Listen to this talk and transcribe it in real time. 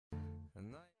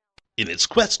In its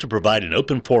quest to provide an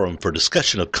open forum for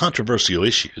discussion of controversial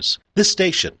issues, this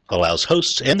station allows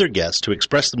hosts and their guests to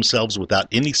express themselves without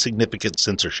any significant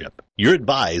censorship. You're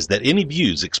advised that any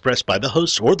views expressed by the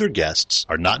hosts or their guests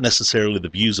are not necessarily the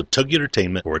views of Togi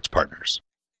Entertainment or its partners.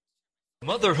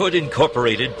 Motherhood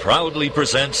Incorporated proudly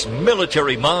presents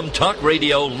Military Mom Talk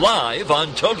Radio live on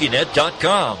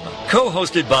TogiNet.com.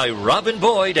 Co-hosted by Robin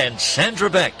Boyd and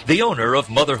Sandra Beck, the owner of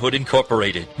Motherhood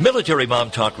Incorporated. Military Mom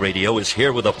Talk Radio is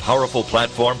here with a powerful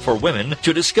platform for women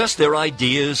to discuss their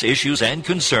ideas, issues, and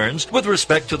concerns with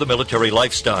respect to the military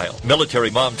lifestyle. Military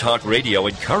Mom Talk Radio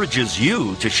encourages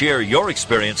you to share your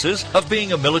experiences of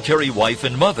being a military wife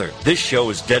and mother. This show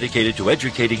is dedicated to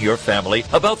educating your family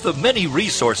about the many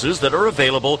resources that are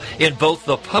available in both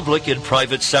the public and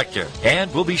private sector,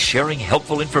 and we'll be sharing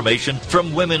helpful information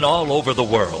from women all over the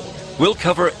world. We'll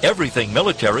cover everything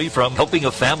military, from helping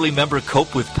a family member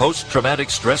cope with post-traumatic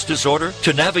stress disorder,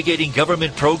 to navigating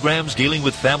government programs dealing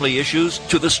with family issues,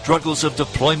 to the struggles of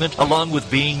deployment, along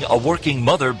with being a working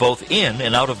mother both in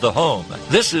and out of the home.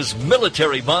 This is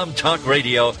Military Mom Talk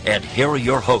Radio, and here are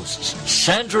your hosts,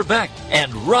 Sandra Beck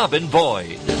and Robin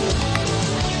Boyd.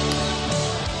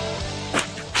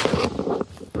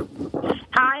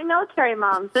 Hi, Military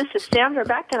Moms. This is Sandra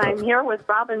Beck, and I'm here with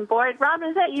Robin Boyd. Robin,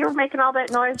 is that you making all that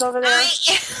noise over there?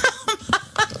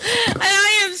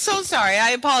 I am so sorry.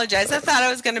 I apologize. I thought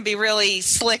I was going to be really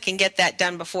slick and get that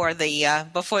done before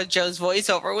before Joe's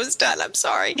voiceover was done. I'm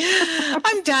sorry.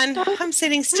 I'm done. I'm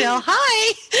sitting still.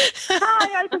 Hi.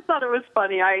 Hi. I just thought it was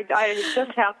funny. I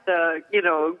just have to,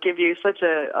 give you such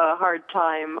a hard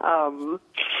time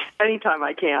anytime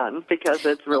I can, because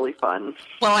it's really fun.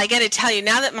 Well, I got to tell you,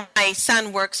 now that my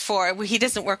son he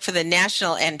doesn't work for the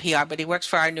national NPR, but he works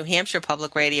for our New Hampshire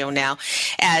Public Radio now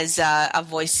as a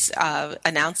voice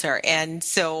announcer. And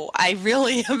so I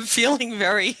really am feeling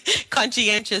very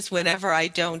conscientious whenever I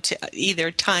don't either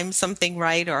time something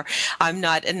right or I'm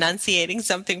not enunciating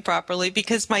something properly,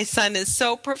 because my son is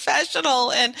so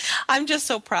professional, and I'm just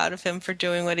so proud of him for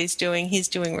doing what he's doing. He's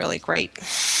doing really great.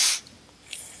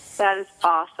 That is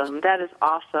awesome. That is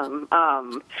awesome.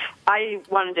 I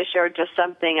wanted to share just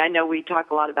something. I know we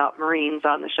talk a lot about Marines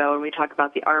on the show, and we talk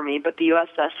about the Army, but the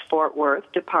USS Fort Worth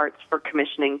departs for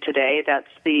commissioning today. That's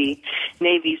the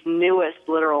Navy's newest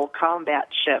littoral combat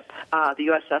ship,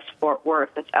 the USS Fort Worth.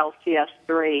 It's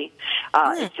LCS-3.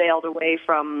 It sailed away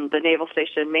from the naval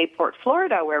station in Mayport,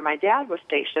 Florida, where my dad was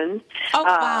stationed,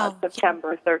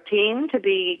 September 13, to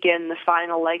begin the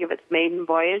final leg of its maiden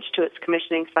voyage to its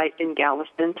commissioning site in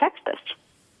Galveston, Texas.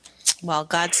 Well,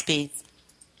 Godspeed.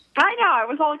 I know. I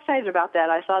was all excited about that.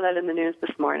 I saw that in the news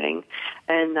this morning,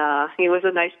 and it was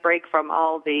a nice break from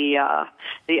all the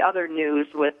other news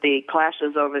with the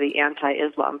clashes over the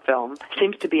anti-Islam film.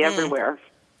 Seems to be everywhere.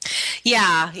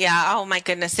 Yeah. Oh, my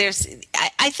goodness.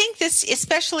 I think this,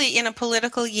 especially in a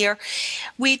political year,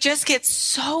 we just get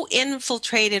so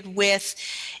infiltrated with,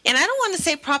 and I don't want to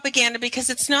say propaganda,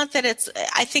 because it's not that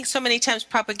I think so many times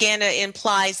propaganda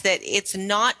implies that it's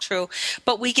not true,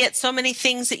 but we get so many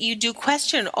things that you do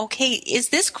question, okay, is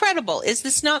this credible? Is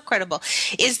this not credible?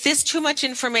 Is this too much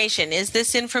information? Is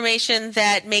this information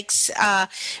that makes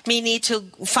me need to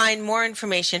find more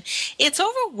information? It's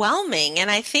overwhelming,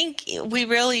 and I think we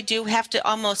really do have to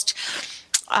almost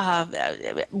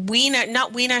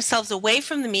not wean ourselves away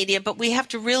from the media, but we have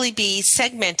to really be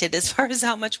segmented as far as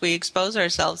how much we expose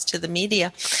ourselves to the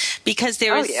media, because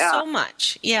there is so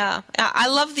much. Yeah, I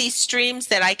love these streams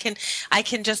that I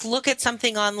can just look at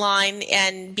something online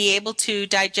and be able to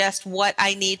digest what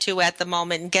I need to at the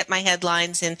moment and get my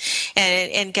headlines and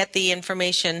get the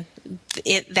information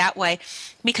that way.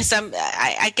 Because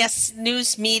I guess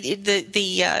news media,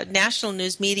 the national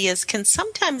news medias can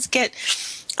sometimes get,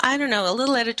 I don't know, a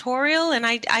little editorial, and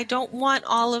I don't want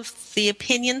all of the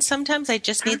opinions sometimes. I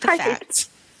just need the facts.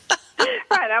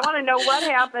 Right. I want to know what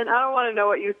happened. I don't want to know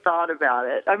what you thought about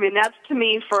it. I mean, that's to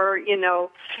me for,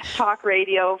 talk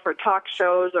radio, for talk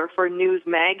shows, or for news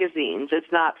magazines.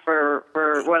 It's not for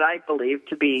what I believe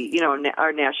to be,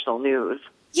 our national news.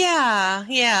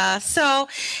 Yeah. So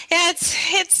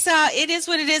it is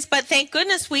what it is. But thank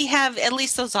goodness we have at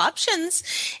least those options,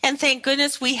 and thank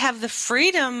goodness we have the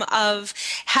freedom of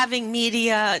having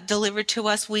media delivered to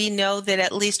us. We know that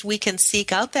at least we can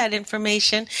seek out that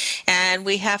information, and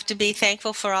we have to be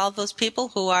thankful for all those people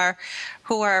who are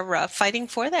fighting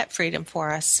for that freedom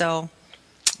for us. So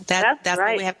that's right.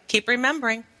 What we have to keep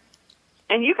remembering.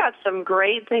 And you got some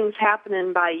great things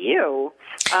happening by you.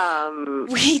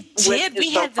 We did.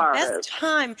 We had the best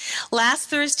time. Last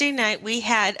Thursday night, we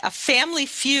had a family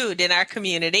feud in our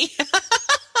community.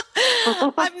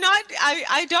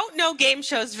 I don't know game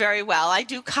shows very well. I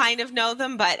do kind of know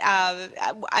them, but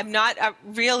I'm not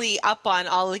really up on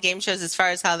all the game shows as far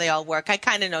as how they all work. I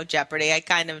kind of know Jeopardy. I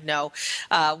kind of know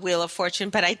Wheel of Fortune,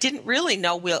 but I didn't really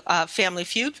know Family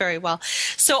Feud very well.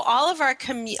 So all of our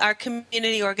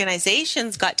community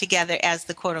organizations got together as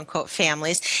the quote-unquote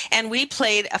families, and we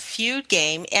played a feud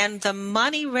game, and the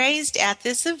money raised at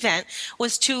this event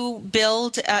was to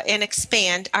build and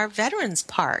expand our Veterans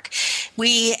Park.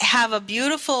 We have a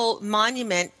beautiful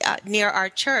monument near our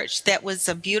church that was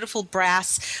a beautiful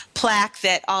brass plaque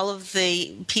that all of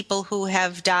the people who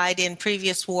have died in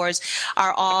previous wars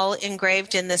are all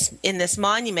engraved in this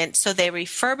monument. So they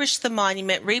refurbished the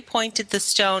monument, repointed the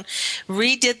stone,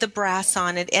 redid the brass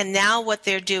on it, and now what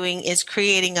they're doing is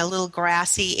creating a little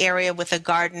grassy area with a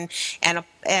garden and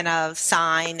a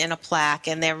sign and a plaque,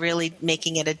 and they're really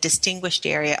making it a distinguished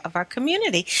area of our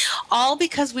community, all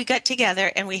because we got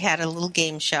together and we had a little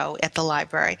game show at the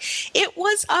library. It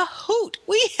was a hoot.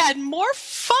 We had more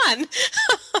fun.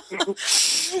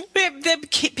 The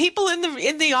people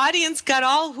in the audience got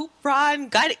all hoorah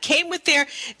and came with their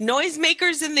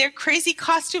noisemakers and their crazy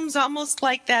costumes, almost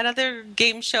like that other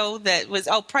game show that was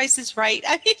Price is Right.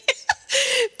 I mean,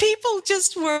 people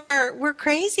just were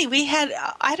crazy. We had,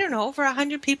 I don't know, over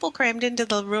 100 people crammed into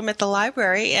the room at the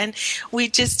library, and we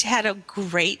just had a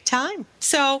great time.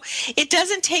 So it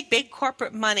doesn't take big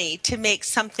corporate money to make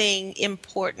something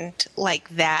important like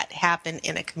that happen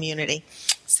in a community.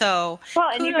 So well,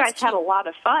 and you guys had a lot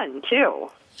of fun too.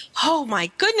 Oh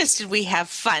my goodness, did we have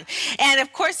fun. And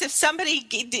of course, if somebody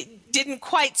didn't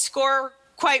quite score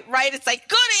quite right, it's like,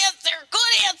 good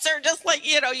answer, just like,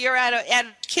 you're at a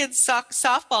kid's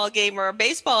softball game or a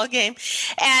baseball game.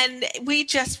 And we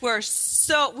just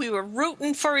we were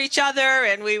rooting for each other,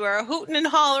 and we were hooting and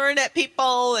hollering at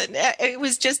people, and it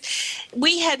was just,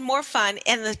 we had more fun,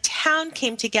 and the town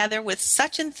came together with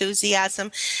such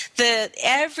enthusiasm that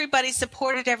everybody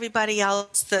supported everybody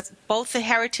else. Both the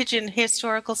Heritage and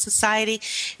Historical Society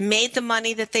made the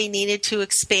money that they needed to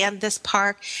expand this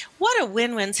park. What a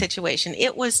win-win situation.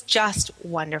 It was just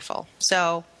wonderful.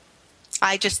 So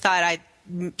I just thought I'd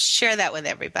share that with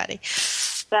everybody.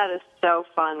 That is so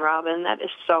fun, Robin. That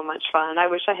is so much fun. I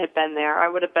wish I had been there. I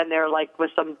would have been there like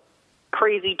with some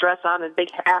crazy dress on and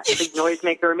big hat, big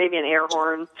noisemaker, maybe an air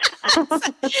horn.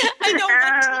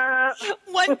 I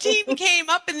know one team came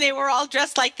up and they were all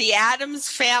dressed like the Addams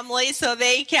Family, so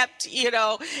they kept,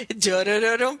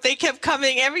 they kept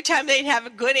coming. Every time they'd have a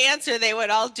good answer, they would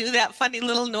all do that funny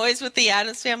little noise with the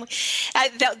Addams Family.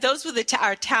 Those were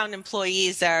our town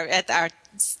employees at our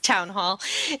town hall.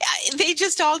 They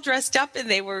just all dressed up, and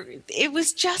it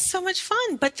was just so much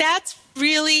fun. But that's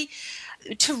really,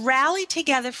 to rally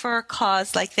together for a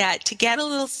cause like that, to get a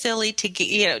little silly, to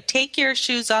get, take your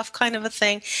shoes off kind of a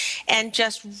thing, and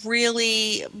just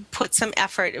really put some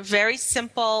effort, very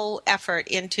simple effort,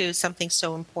 into something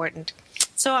so important.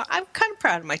 So I'm kind of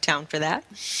proud of my town for that.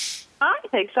 I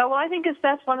think so. Well, I think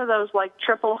that's one of those like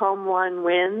triple home run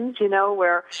wins,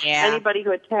 where anybody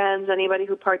who attends, anybody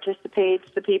who participates,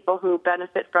 the people who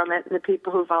benefit from it, and the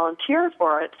people who volunteer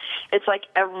for it, it's like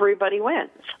everybody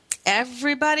wins.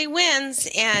 Everybody wins,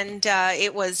 and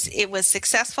it was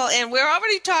successful. And we're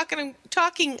already talking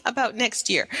about next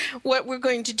year, what we're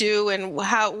going to do, and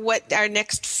what our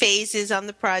next phase is on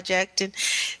the project. And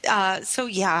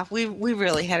we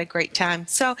really had a great time.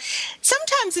 So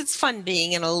sometimes it's fun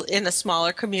being in a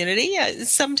smaller community.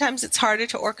 Sometimes it's harder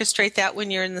to orchestrate that when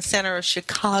you're in the center of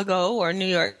Chicago or New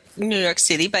York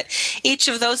City, but each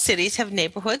of those cities have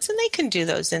neighborhoods, and they can do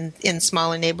those in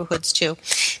smaller neighborhoods too.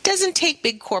 It doesn't take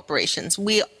big corporations.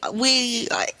 We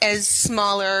as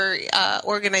smaller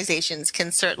organizations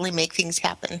can certainly make things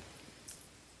happen.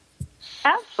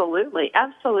 Absolutely.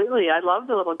 I love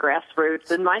the little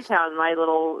grassroots. In my town, my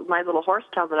little horse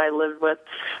town that I lived with,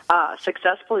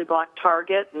 successfully blocked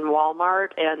Target and Walmart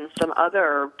and some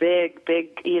other big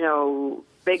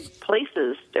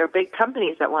places or big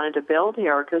companies that wanted to build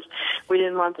here, because we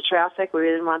didn't want the traffic, we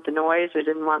didn't want the noise, we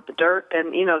didn't want the dirt,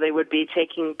 and they would be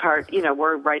taking part.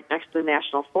 We're right next to the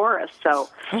National Forest, so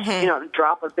to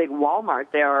drop a big Walmart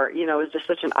there, is just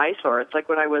such an eyesore. It's like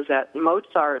when I was at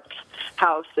Mozart's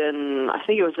house I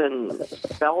think it was in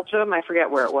Belgium, I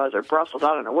forget where it was, or Brussels,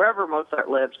 I don't know, wherever Mozart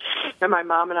lived. And my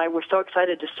mom and I were so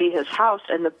excited to see his house,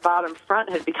 and the bottom front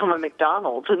had become a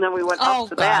McDonald's, and then we went up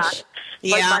the back,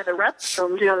 by the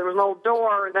restrooms. There was an old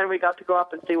door, and then we got to go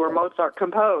up and see where Mozart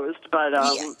composed. But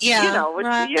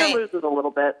it loses a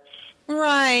little bit.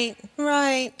 Right.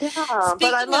 Yeah,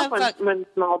 but I love when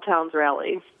small towns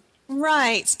rally.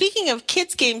 Right. Speaking of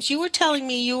kids' games, you were telling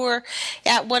me you were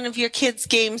at one of your kids'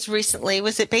 games recently.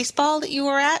 Was it baseball that you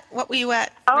were at? What were you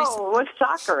at recently? Oh, it was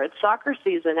soccer. It's soccer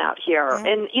season out here. Mm-hmm.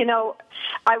 And,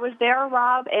 I was there,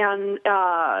 Rob, and,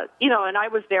 and I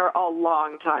was there a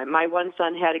long time. My one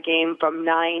son had a game from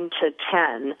 9 to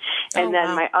 10, and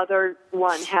then my other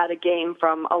one had a game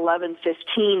from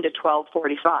 11:15 to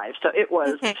 12:45. So it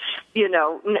was,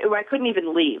 I couldn't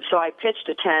even leave. So I pitched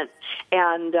a tent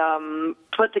and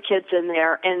put the kids in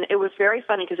there, and it was very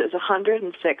funny because it was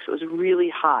 106. It was really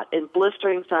hot and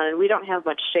blistering sun, and we don't have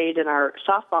much shade in our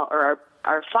softball or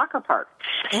our soccer park.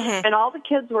 Mm-hmm. And all the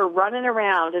kids were running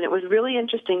around, and it was really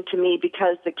interesting to me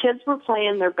because the kids were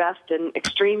playing their best in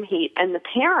extreme heat, and the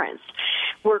parents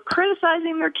were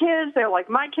criticizing their kids. They're like,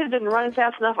 my kid didn't run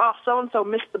fast enough. Oh, so-and-so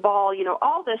missed the ball,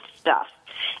 all this stuff.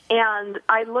 And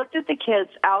I looked at the kids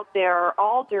out there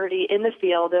all dirty in the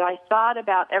field, and I thought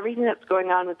about everything that's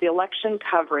going on with the election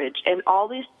coverage and all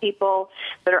these people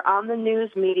that are on the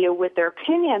news media with their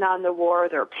opinion on the war,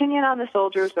 their opinion on the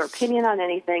soldiers, their opinion on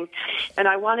anything. And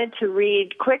I wanted to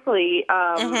read quickly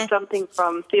something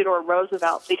from Theodore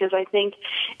Roosevelt because I think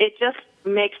it just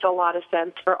makes a lot of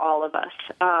sense for all of us.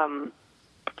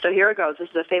 So here it goes. This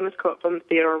is a famous quote from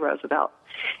Theodore Roosevelt.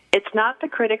 "It's not the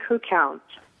critic who counts.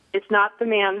 It's not the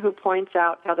man who points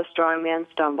out how the strong man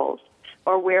stumbles,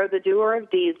 or where the doer of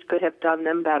deeds could have done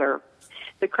them better.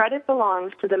 The credit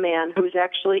belongs to the man who's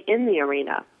actually in the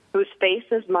arena, whose face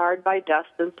is marred by dust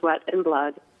and sweat and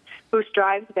blood, who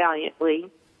strives valiantly,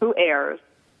 who errs,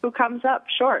 who comes up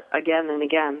short again and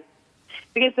again.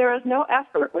 Because there is no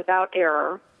effort without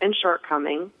error and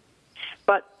shortcoming,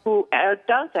 but who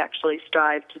does actually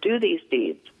strive to do these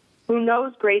deeds, who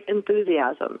knows great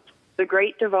enthusiasms, the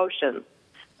great devotion,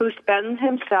 who spends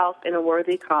himself in a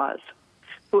worthy cause,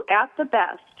 who at the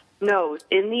best knows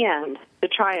in the end the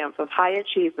triumph of high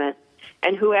achievement,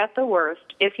 and who at the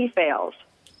worst, if he fails,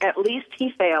 at least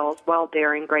he fails while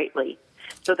daring greatly,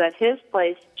 so that his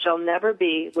place shall never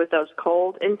be with those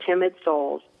cold and timid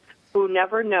souls who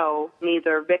never know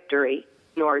neither victory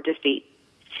nor defeat."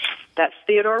 That's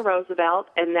Theodore Roosevelt,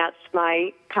 and that's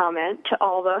my comment to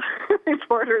all the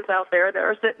reporters out there that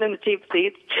are sitting in the cheap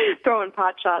seats throwing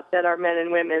pot shots at our men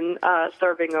and women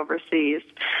serving overseas.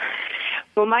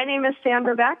 Well, my name is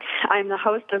Sandra Beck. I'm the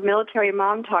host of Military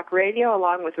Mom Talk Radio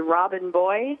along with Robin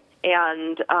Boyd,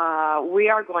 and we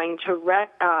are going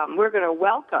to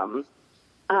welcome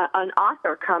an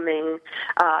author coming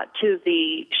to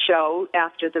the show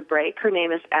after the break. Her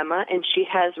name is Emma, and she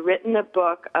has written a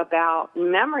book about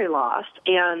memory loss.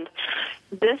 And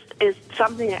this is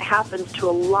something that happens to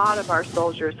a lot of our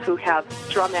soldiers who have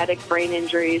traumatic brain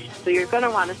injuries. So you're going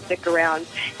to want to stick around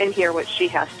and hear what she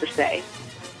has to say.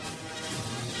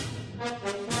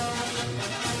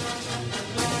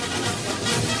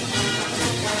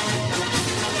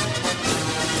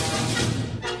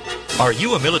 Are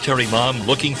you a military mom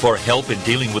looking for help in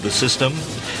dealing with the system?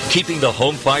 Keeping the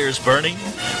home fires burning?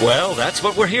 Well, that's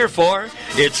what we're here for.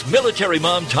 It's Military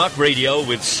Mom Talk Radio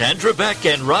with Sandra Beck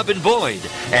and Robin Boyd.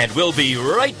 And we'll be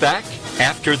right back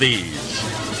after these.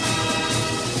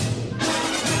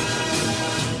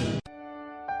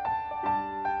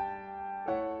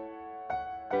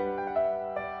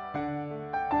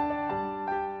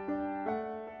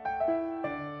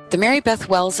 The Mary Beth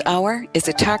Wells Hour is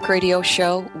a talk radio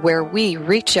show where we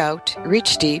reach out,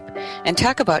 reach deep, and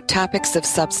talk about topics of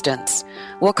substance.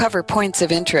 We'll cover points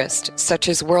of interest, such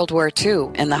as World War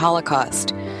II and the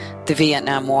Holocaust, the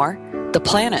Vietnam War, the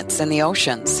planets and the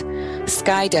oceans,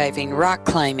 skydiving, rock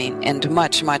climbing, and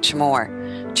much, much more.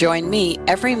 Join me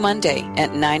every Monday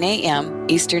at 9 a.m.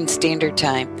 Eastern Standard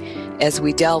Time as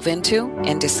we delve into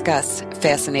and discuss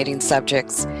fascinating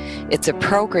subjects. It's a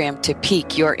program to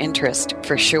pique your interest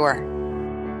for sure.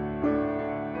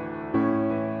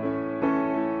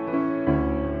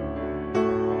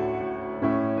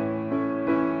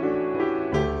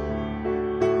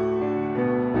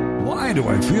 Why do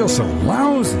I feel so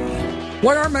lousy?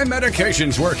 Why aren't my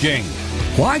medications working?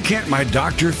 Why can't my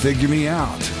doctor figure me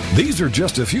out? These are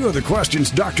just a few of the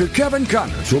questions Dr. Kevin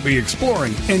Connors will be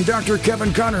exploring in Dr.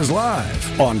 Kevin Connors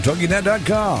Live on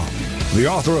TogiNet.com. The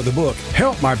author of the book,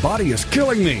 Help My Body Is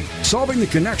Killing Me, solving the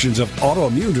connections of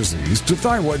autoimmune disease to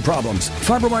thyroid problems,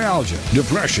 fibromyalgia,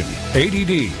 depression,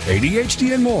 ADD,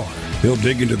 ADHD, and more. He'll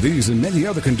dig into these and many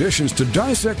other conditions to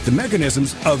dissect the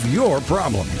mechanisms of your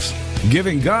problems,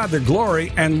 giving God the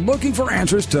glory and looking for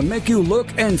answers to make you look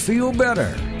and feel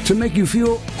better, to make you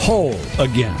feel whole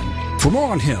again. For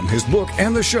more on him, his book,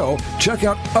 and the show, check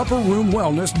out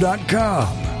UpperRoomWellness.com.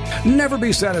 Never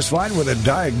be satisfied with a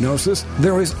diagnosis.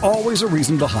 There is always a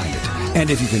reason behind it. And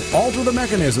if you can alter the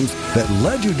mechanisms that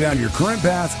led you down your current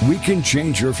path, we can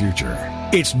change your future.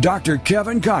 It's Dr.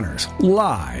 Kevin Connors,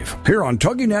 live, here on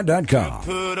TogiNet.com.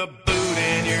 Put a boot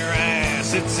in your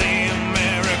ass, it's the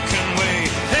American way.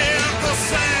 Hey, Uncle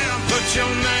Sam, put your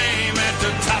name at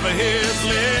the top of his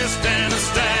list, and a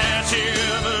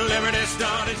statue of liberty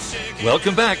started shaking.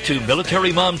 Welcome back to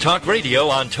Military Mom Talk Radio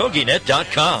on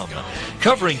TogiNet.com.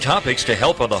 Covering topics to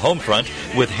help on the home front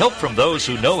with help from those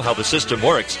who know how the system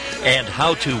works and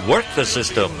how to work the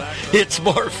system. It's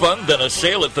more fun than a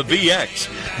sale at the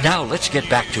BX. Now let's get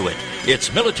back to it.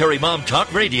 It's Military Mom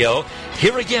Talk Radio.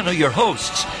 Here again are your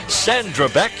hosts, Sandra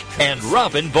Beck and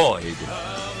Robin Boyd.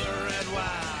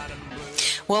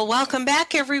 Well, welcome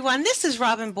back, everyone. This is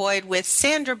Robin Boyd with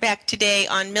Sandra Beck today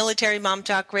on Military Mom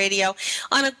Talk Radio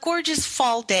on a gorgeous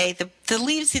fall day. The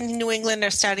leaves in New England are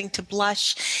starting to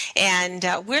blush, and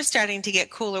we're starting to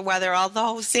get cooler weather,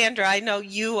 although, Sandra, I know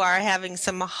you are having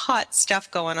some hot stuff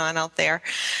going on out there.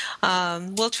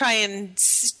 We'll try and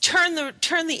turn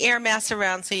the air mass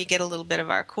around so you get a little bit of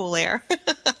our cool air.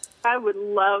 I would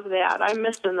love that. I'm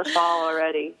missing the fall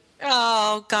already.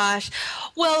 Oh, gosh.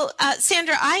 Well,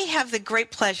 Sandra, I have the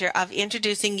great pleasure of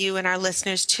introducing you and our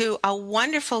listeners to a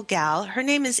wonderful gal. Her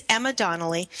name is Emma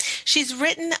Donnelly. She's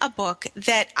written a book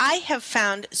that I have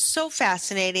found so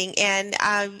fascinating, and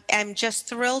I'm just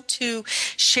thrilled to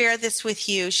share this with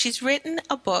you. She's written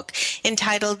a book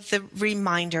entitled The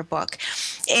Reminder Book,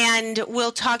 and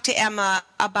we'll talk to Emma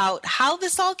about how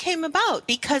this all came about,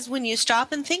 because when you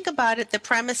stop and think about it, the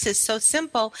premise is so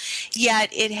simple, yet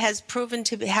it has proven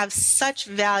to have such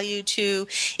value to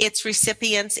its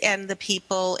recipients and the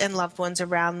people and loved ones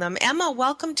around them. Emma,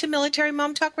 welcome to Military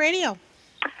Mom Talk Radio.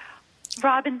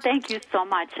 Robin, thank you so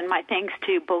much, and my thanks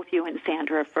to both you and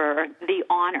Sandra for the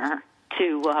honor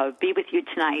to be with you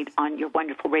tonight on your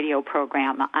wonderful radio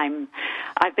program.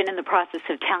 I've been in the process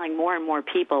of telling more and more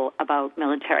people about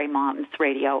Military Moms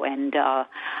Radio, and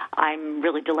I'm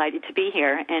really delighted to be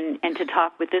here and to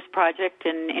talk with this project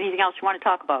and anything else you want to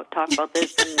talk about. Talk about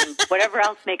this and whatever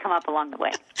else may come up along the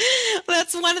way.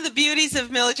 That's one of the beauties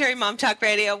of Military Mom Talk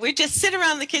Radio. We just sit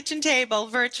around the kitchen table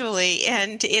virtually,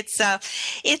 and it's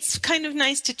kind of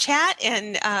nice to chat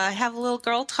and have a little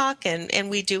girl talk, and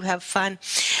we do have fun.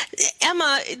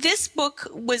 Emma, this book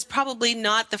was probably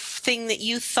not the thing that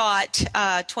you thought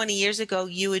 20 years ago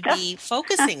you would be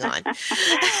focusing on.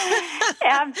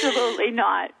 Absolutely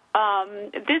not.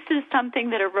 This is something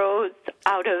that arose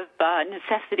out of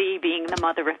necessity, being the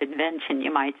mother of invention,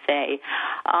 you might say.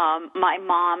 My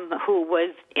mom, who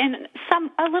was in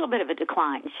a little bit of a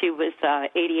decline, she was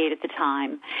 88 at the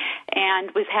time,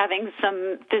 and was having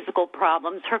some physical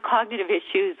problems. Her cognitive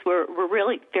issues were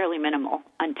really fairly minimal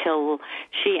until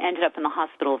she ended up in the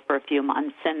hospital for a few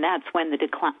months, and that's when the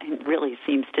decline really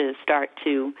seems to start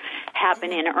to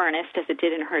happen in earnest, as it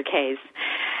did in her case.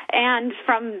 And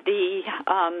from the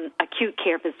acute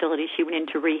care facility, she went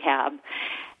into rehab.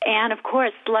 And, of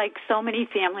course, like so many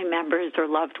family members or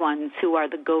loved ones who are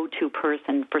the go-to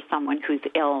person for someone who's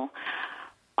ill,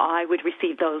 I would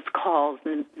receive those calls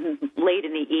late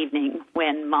in the evening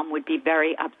when Mom would be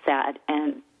very upset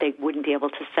and they wouldn't be able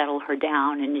to settle her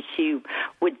down, and she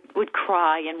would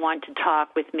cry and want to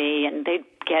talk with me, and they'd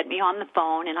get me on the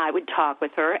phone and I would talk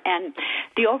with her. And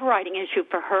the overriding issue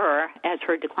for her as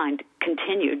her decline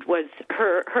continued was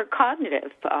her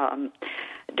cognitive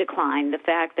decline, the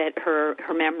fact that her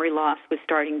memory loss was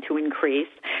starting to increase.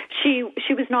 She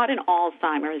was not an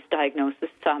Alzheimer's diagnosis.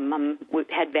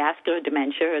 Had vascular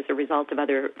dementia as a result of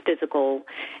other physical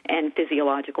and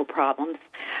physiological problems.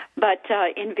 But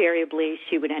invariably,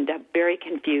 she would end up very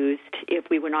confused if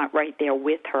we were not right there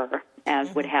with her,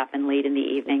 as would happen late in the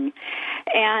evening.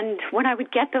 And when I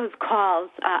would get those calls,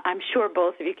 I'm sure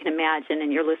both of you can imagine,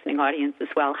 and your listening audience as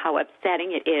well, how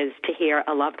upsetting it is to hear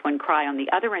a loved one cry on the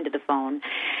other end of the phone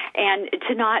and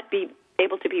to not be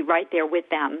able to be right there with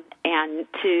them and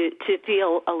to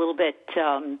feel a little bit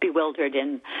bewildered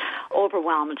and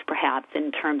overwhelmed, perhaps,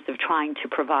 in terms of trying to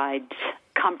provide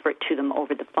comfort to them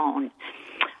over the phone.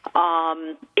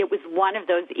 It was one of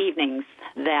those evenings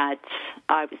that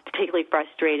I was particularly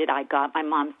frustrated. I got my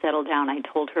mom settled down. I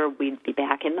told her we'd be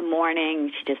back in the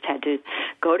morning. She just had to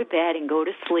go to bed and go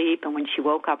to sleep, and when she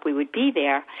woke up, we would be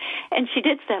there. And she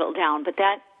did settle down, but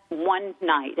that one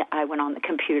night I went on the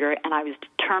computer and I was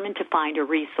determined to find a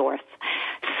resource,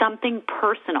 something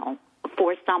personal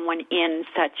for someone in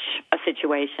such a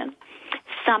situation,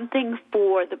 something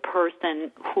for the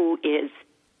person who is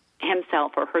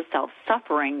himself or herself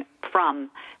suffering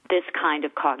from this kind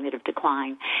of cognitive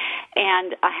decline.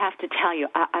 And I have to tell you,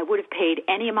 I would have paid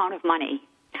any amount of money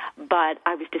but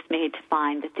I was dismayed to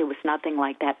find that there was nothing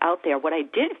like that out there. What I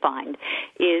did find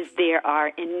is there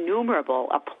are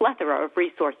a plethora of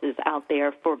resources out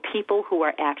there for people who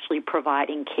are actually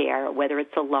providing care, whether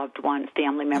it's a loved one,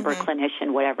 family member,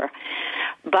 clinician, whatever.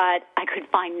 But I could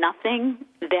find nothing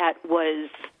that was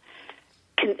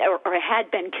or had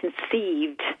been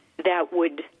conceived that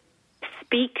would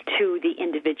speak to the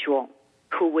individual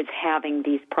who was having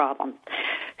these problems.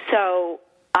 So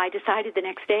I decided the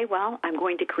next day, well, I'm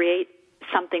going to create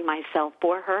something myself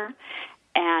for her,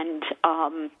 and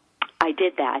I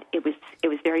did that. It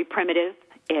was very primitive.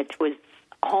 It was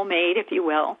homemade, if you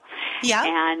will. Yeah.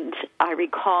 And I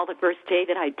recall the first day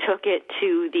that I took it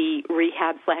to the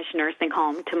rehab/nursing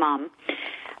home to Mom.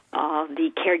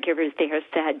 The caregivers there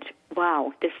said,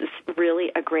 wow, this is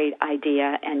really a great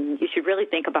idea, and you should really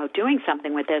think about doing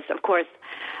something with this. Of course,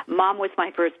 Mom was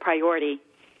my first priority,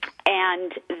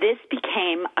 and this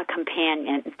became a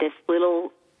companion, this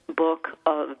little book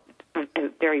of a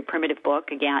very primitive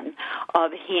book, again,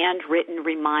 of handwritten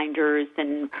reminders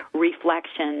and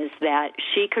reflections that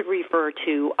she could refer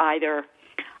to either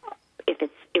if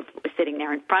it was sitting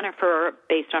there in front of her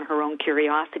based on her own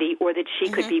curiosity, or that she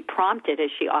could be prompted, as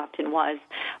she often was,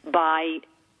 by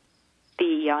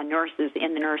the nurses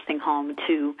in the nursing home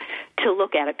to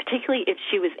look at it, particularly if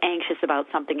she was anxious about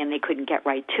something and they couldn't get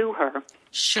right to her.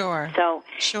 Sure. So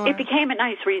it became a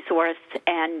nice resource,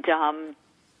 and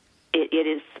it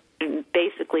is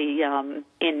basically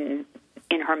in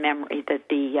her memory that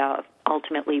the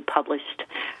ultimately published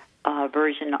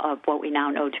version of what we now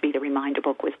know to be the reminder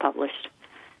book was published.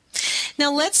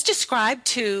 Now let's describe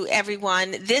to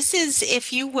everyone, this is,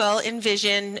 if you will,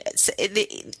 envision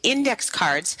the index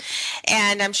cards,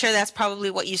 and I'm sure that's probably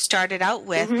what you started out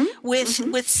with,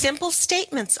 with simple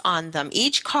statements on them.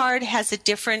 Each card has a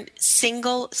different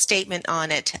single statement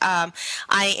on it.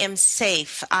 I am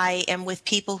safe. I am with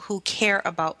people who care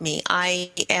about me.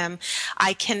 I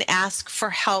can ask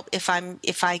for help if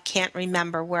I can't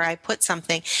remember where I put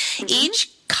something. Each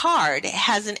card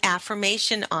has an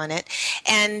affirmation on it,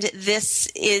 and this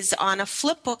is on a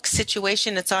flip book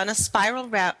situation. It's on a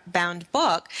spiral bound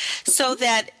book, so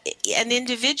that an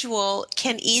individual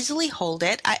can easily hold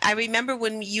it. I remember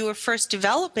when you were first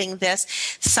developing this,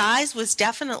 size was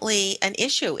definitely an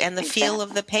issue, and the feel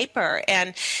of the paper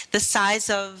and the size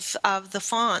of the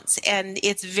fonts, and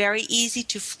it's very easy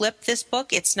to flip this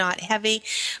book. It's not heavy,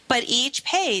 but each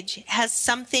page has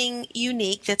something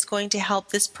unique that's going to help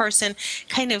this person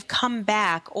kind of come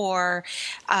back or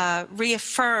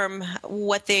reaffirm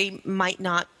what they might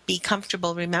not be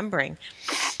comfortable remembering.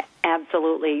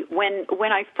 Absolutely.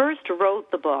 When I first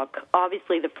wrote the book,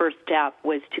 obviously the first step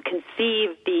was to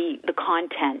conceive the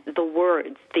content, the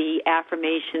words, the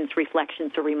affirmations,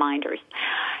 reflections, or reminders.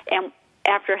 And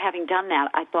after having done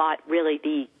that, I thought really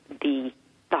the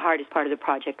hardest part of the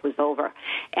project was over.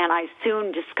 And I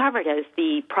soon discovered as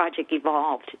the project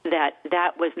evolved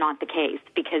that was not the case,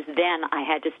 because then I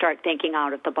had to start thinking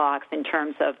out of the box in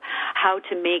terms of how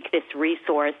to make this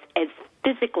resource as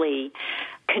physically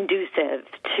conducive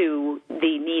to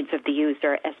the needs of the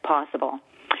user as possible.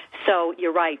 So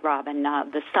you're right, Robin.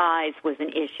 The size was an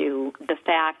issue. The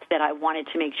fact that I wanted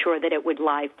to make sure that it would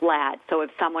lie flat. So if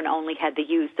someone only had the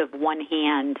use of one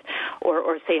hand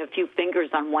or say a few fingers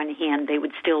on one hand, they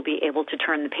would still be able to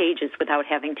turn the pages without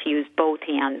having to use both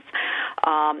hands.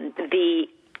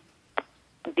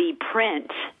 The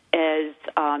print, as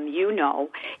you know,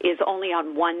 is only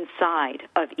on one side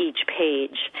of each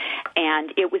page.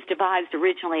 And it was devised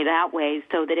originally that way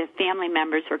so that if family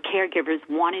members or caregivers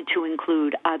wanted to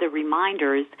include other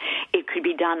reminders, it could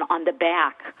be done on the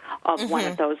back of one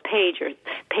of those pages.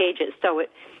 So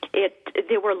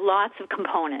there were lots of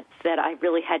components that I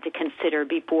really had to consider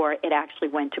before it actually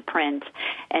went to print,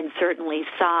 and certainly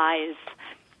size,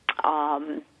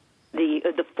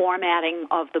 the formatting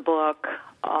of the book,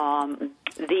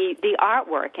 the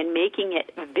artwork, and making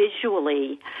it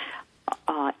visually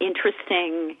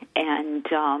interesting,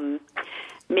 and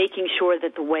making sure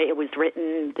that the way it was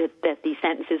written, that the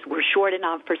sentences were short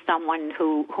enough for someone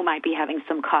who might be having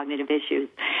some cognitive issues.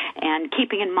 And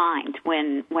keeping in mind,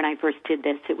 when I first did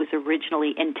this, it was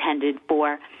originally intended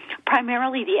for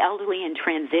primarily the elderly in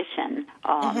transition,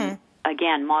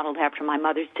 again, modeled after my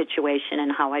mother's situation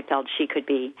and how I felt she could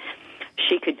be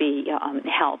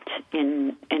helped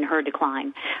in her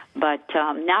decline. But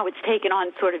now it's taken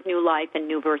on sort of new life and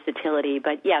new versatility.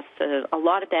 But yes, a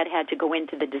lot of that had to go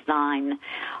into the design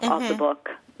of the book.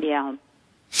 Yeah.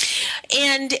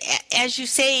 And as you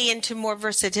say, into more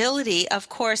versatility, of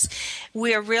course,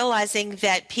 we're realizing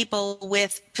that people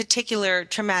with particular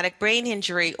traumatic brain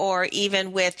injury, or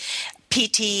even with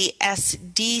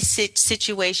PTSD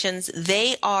situations,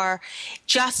 they are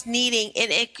just needing,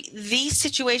 these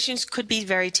situations could be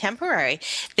very temporary.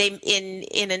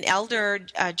 In an elder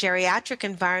geriatric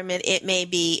environment, it may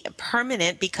be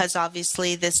permanent because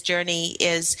obviously this journey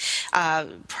is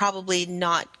probably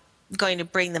not going to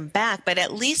bring them back, but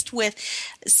at least with,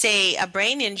 say, a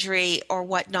brain injury or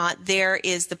whatnot, there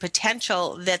is the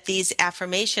potential that these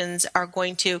affirmations are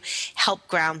going to help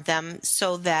ground them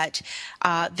so that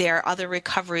their other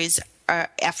recoveries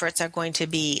efforts are going to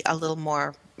be a little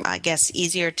more, I guess,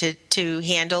 easier to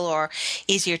handle or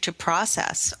easier to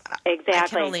process. Exactly. I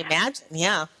can only imagine,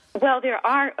 yeah. Well, there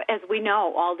are, as we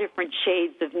know, all different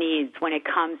shades of needs when it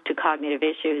comes to cognitive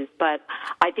issues, but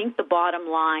I think the bottom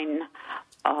line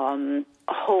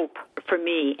hope for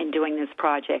me in doing this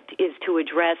project is to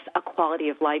address a quality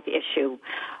of life issue.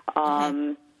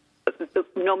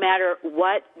 No matter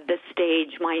what the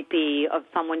stage might be of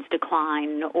someone's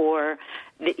decline or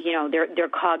their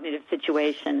cognitive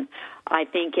situation, I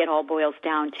think it all boils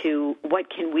down to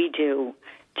what can we do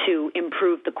to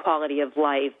improve the quality of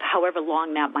life, however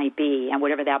long that might be and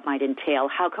whatever that might entail.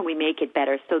 How can we make it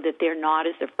better so that they're not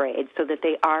as afraid, so that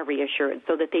they are reassured,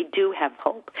 so that they do have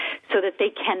hope, so that they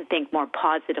can think more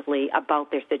positively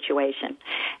about their situation?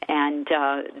 And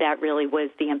that really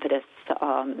was the impetus,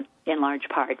 in large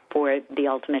part, for the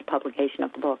ultimate publication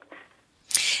of the book.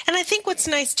 And I think what's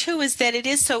nice, too, is that it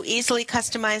is so easily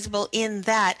customizable in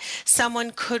that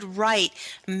someone could write,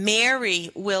 Mary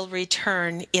will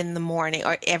return in the morning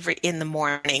or in the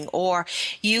morning, or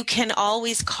you can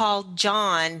always call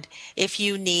John if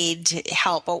you need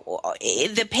help.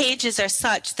 The pages are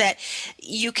such that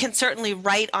you can certainly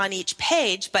write on each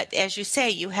page, but as you say,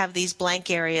 you have these blank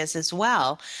areas as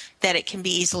well that it can be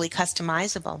easily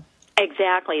customizable.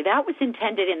 Exactly. That was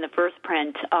intended in the first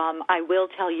print. I will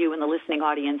tell you in the listening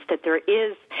audience that there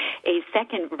is a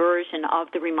second version of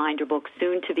the reminder book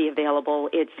soon to be available.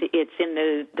 It's in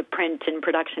the print and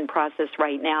production process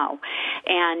right now.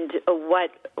 And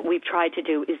what we've tried to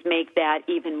do is make that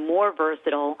even more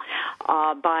versatile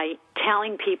by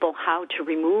telling people how to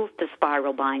remove the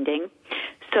spiral binding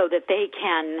so that they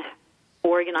can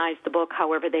organize the book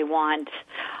however they want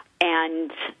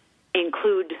and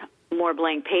include more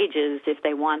blank pages if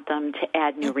they want them to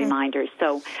add new reminders.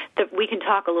 So we can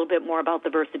talk a little bit more about the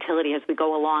versatility as we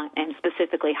go along and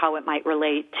specifically how it might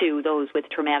relate to those with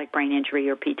traumatic brain injury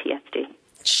or PTSD.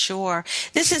 Sure.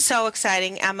 This is so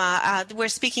exciting, Emma. We're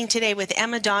speaking today with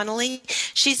Emma Donnelly.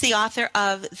 She's the author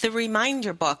of The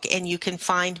Reminder Book, and you can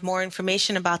find more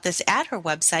information about this at her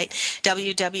website,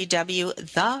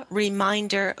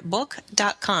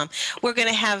 www.thereminderbook.com. We're going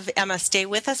to have Emma stay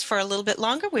with us for a little bit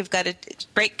longer. We've got a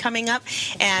break coming up,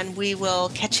 and we will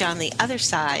catch you on the other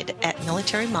side at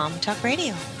Military Mom Talk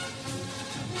Radio.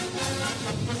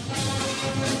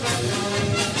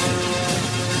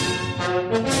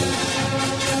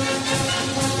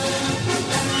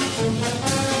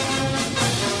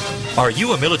 Are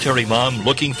you a military mom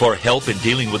looking for help in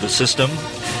dealing with the system?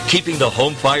 Keeping the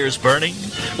home fires burning?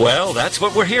 Well, that's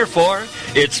what we're here for.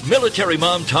 It's Military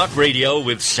Mom Talk Radio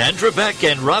with Sandra Beck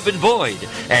and Robin Boyd.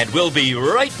 And we'll be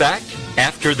right back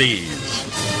after these.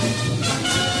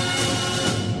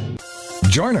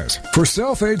 Join us for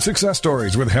Self-Aid Success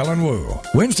Stories with Helen Wu.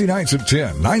 Wednesday nights at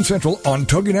 10, 9 Central on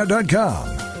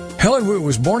TogiNet.com. Helen Wu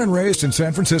was born and raised in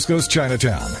San Francisco's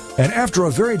Chinatown, and after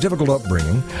a very difficult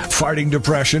upbringing, fighting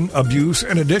depression, abuse,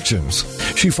 and addictions,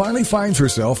 she finally finds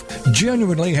herself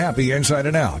genuinely happy inside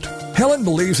and out. Helen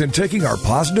believes in taking our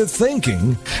positive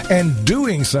thinking and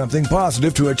doing something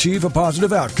positive to achieve a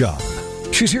positive outcome.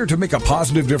 She's here to make a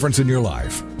positive difference in your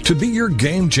life, to be your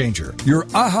game changer, your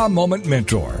aha moment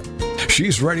mentor.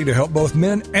 She's ready to help both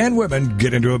men and women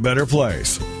get into a better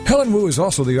place. Helen Wu is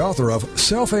also the author of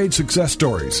Self-Aid Success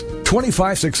Stories,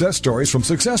 25 success stories from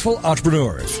successful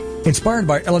entrepreneurs. Inspired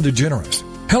by Ellen DeGeneres,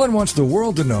 Helen wants the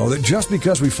world to know that just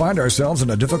because we find ourselves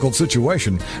in a difficult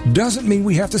situation doesn't mean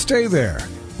we have to stay there.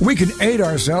 We can aid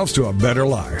ourselves to a better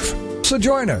life. So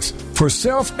join us for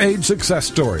Self-Aid Success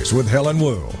Stories with Helen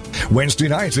Wu. Wednesday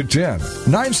nights at 10,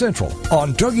 9 Central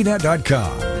on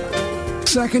TogiNet.com.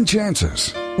 Second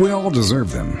chances. We all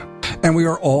deserve them, and we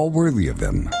are all worthy of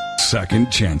them. Second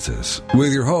Chances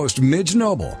with your host, Midge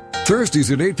Noble.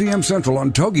 Thursdays at 8 p.m. Central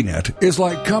on TogiNet is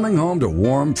like coming home to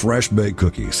warm, fresh-baked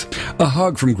cookies, a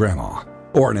hug from Grandma,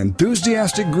 or an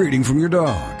enthusiastic greeting from your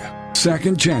dog.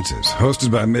 Second Chances,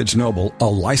 hosted by Midge Noble, a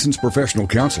licensed professional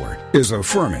counselor, is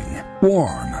affirming,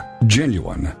 warm,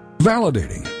 genuine,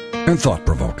 validating, and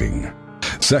thought-provoking.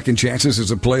 Second Chances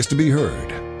is a place to be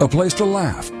heard, a place to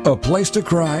laugh, a place to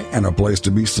cry, and a place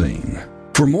to be seen.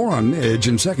 For more on Midge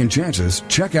and Second Chances,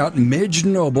 check out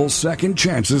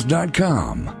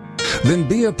MidgeNobleSecondChances.com. Then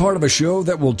be a part of a show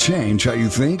that will change how you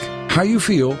think, how you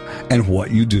feel, and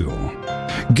what you do.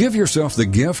 Give yourself the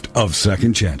gift of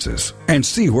second chances and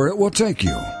see where it will take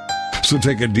you. So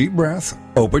take a deep breath,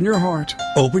 open your heart,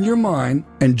 open your mind,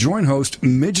 and join host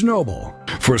Midge Noble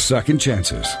for Second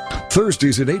Chances.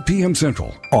 Thursdays at 8 p.m.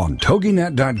 Central on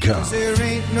TogiNet.com. There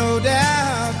ain't no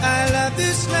doubt I love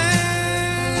this land.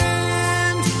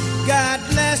 God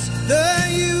bless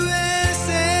the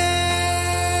USA.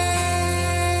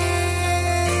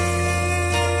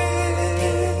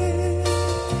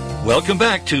 Welcome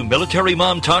back to Military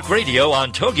Mom Talk Radio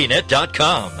on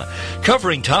TogiNet.com,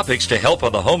 covering topics to help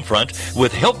on the home front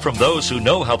with help from those who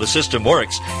know how the system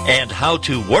works and how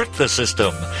to work the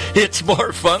system. It's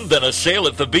more fun than a sale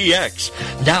at the BX.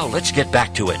 Now let's get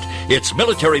back to it. It's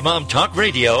Military Mom Talk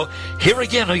Radio. Here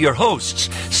again are your hosts,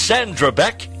 Sandra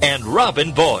Beck and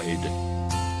Robin Boyd.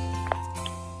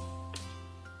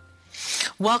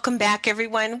 Welcome back,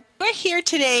 everyone. We're here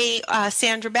today,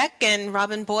 Sandra Beck and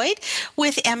Robin Boyd,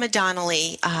 with Emma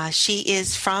Donnelly. She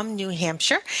is from New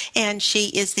Hampshire, and she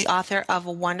is the author of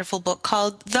a wonderful book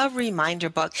called The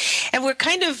Reminder Book. And we're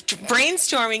kind of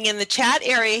brainstorming in the chat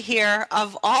area here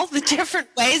of all the different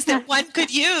ways that one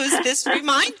could use this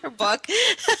reminder book.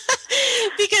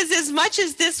 Because as much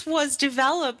as this was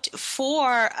developed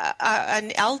for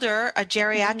an elder, a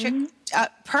geriatric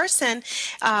person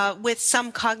with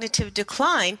some cognitive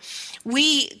decline,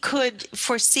 we could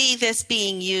foresee this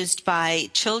being used by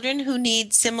children who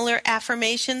need similar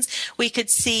affirmations. We could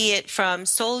see it from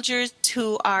soldiers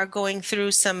who are going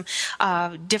through some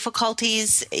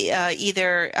difficulties,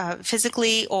 either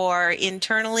physically or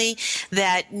internally,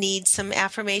 that need some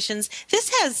affirmations. This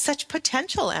has such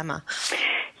potential, Emma.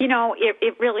 You know,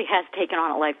 it really has taken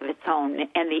on a life of its own,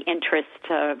 and the interest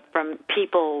from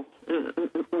people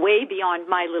way beyond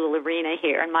my little arena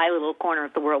here and my little corner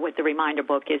of the world with the Reminder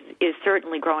Book is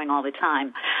certainly growing all the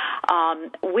time.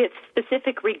 With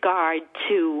specific regard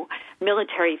to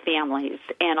military families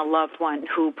and a loved one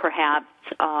who perhaps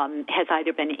has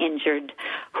either been injured,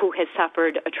 who has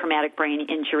suffered a traumatic brain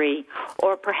injury,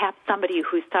 or perhaps somebody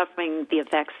who's suffering the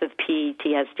effects of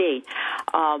PTSD.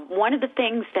 One of the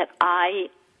things that I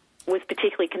was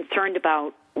particularly concerned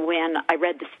about when I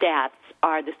read the stats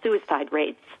are the suicide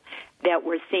rates that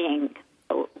we're seeing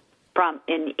from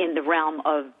in the realm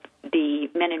of the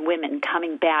men and women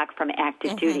coming back from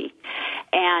active duty.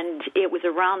 And it was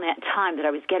around that time that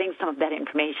I was getting some of that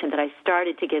information that I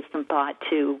started to give some thought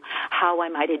to how I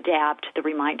might adapt the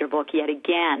Reminder Book yet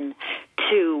again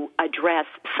to address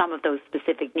some of those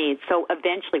specific needs. So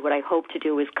eventually what I hope to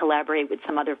do is collaborate with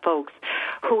some other folks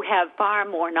who have far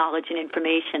more knowledge and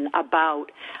information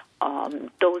about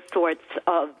those sorts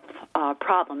of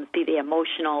problems, be they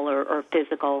emotional or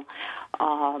physical,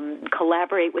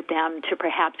 collaborate with them to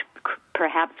perhaps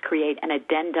create an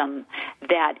addendum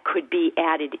that could be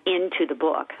added into the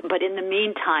book. But in the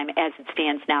meantime, as it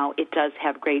stands now, it does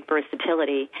have great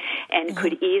versatility and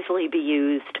could easily be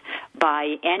used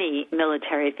by any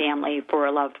military family for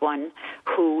a loved one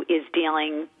who is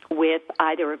dealing with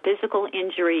either a physical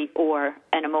injury or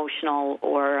an emotional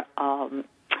or a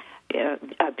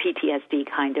PTSD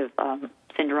kind of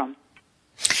syndrome.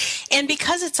 And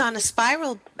because it's on a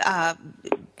spiral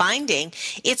binding,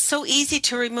 it's so easy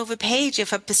to remove a page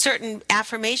if a certain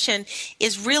affirmation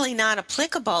is really not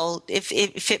applicable, if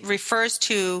it refers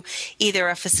to either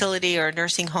a facility or a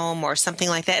nursing home or something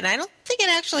like that. And I don't think it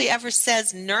actually ever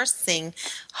says nursing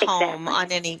home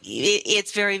on any.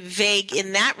 It's very vague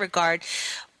in that regard.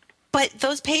 But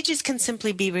those pages can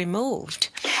simply be removed.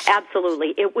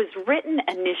 Absolutely. It was written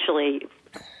initially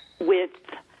with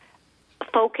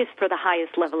focus for the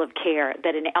highest level of care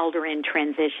that an elder in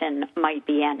transition might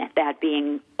be in, that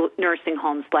being nursing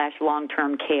home /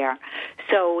 long-term care.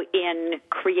 So in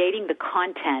creating the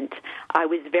content, I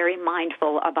was very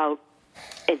mindful about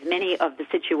as many of the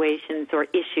situations or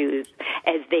issues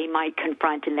as they might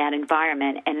confront in that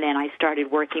environment, and then I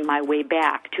started working my way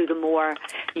back to the more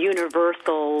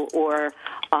universal or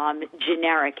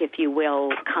generic, if you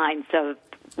will, kinds of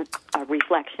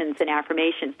reflections and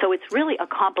affirmations. So it's really a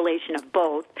compilation of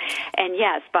both. And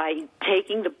yes, by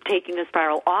taking the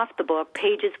spiral off the book,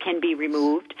 pages can be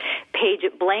removed.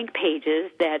 Blank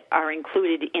pages that are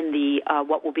included in the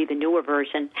what will be the newer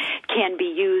version can be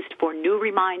used for new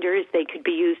reminders. They could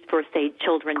be used for, say,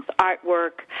 children's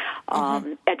artwork,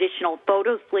 additional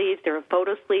photo sleeves. There are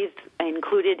photo sleeves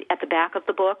included at the back of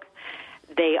the book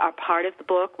They are part of the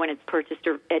book when it's purchased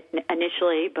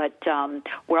initially, but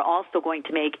we're also going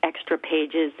to make extra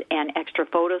pages and extra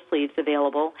photo sleeves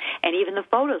available, and even the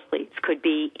photo sleeves could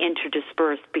be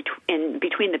interdispersed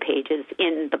between the pages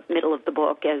in the middle of the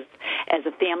book as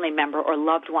a family member or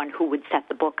loved one who would set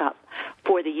the book up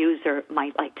for the user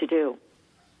might like to do.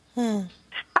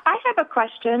 I have a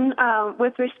question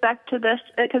with respect to this,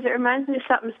 because it reminds me of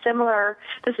something similar.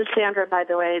 This is Sandra, by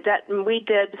the way, that we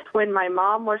did when my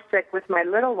mom was sick with my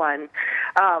little one.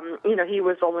 He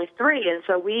was only 3, and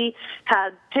so we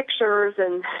had pictures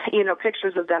and,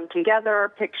 pictures of them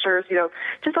together, pictures,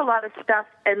 just a lot of stuff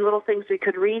and little things we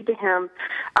could read to him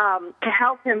to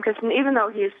help him, because even though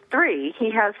he's 3,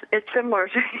 it's similar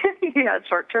to, he has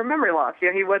short-term memory loss.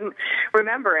 He wouldn't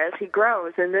remember as he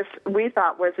grows, and this we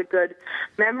thought was a good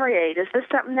memory aid. Is this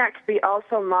something that could be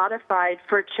also modified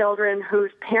for children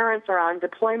whose parents are on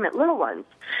deployment, little ones,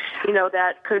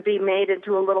 that could be made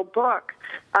into a little book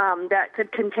that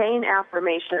could contain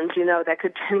affirmations, that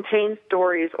could contain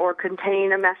stories or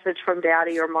contain a message from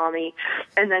daddy or mommy,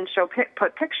 and then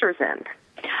put pictures in?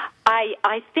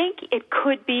 I think it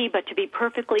could be, but to be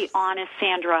perfectly honest,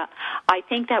 Sandra, I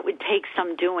think that would take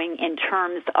some doing in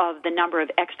terms of the number of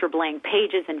extra blank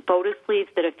pages and photo sleeves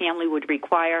that a family would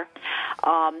require.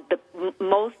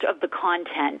 Most of the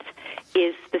content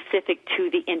is specific to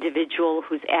the individual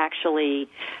who's actually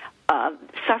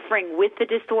suffering with the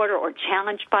disorder or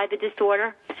challenged by the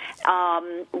disorder.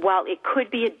 While it could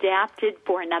be adapted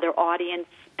for another audience,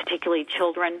 particularly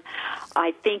children,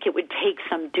 I think it would take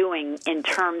some doing in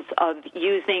terms of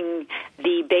using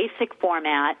the basic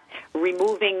format,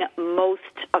 removing most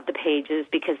of the pages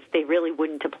because they really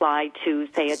wouldn't apply to,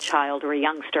 say, a child or a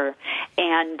youngster,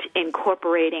 and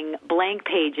incorporating blank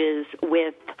pages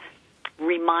with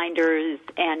reminders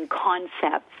and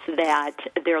concepts that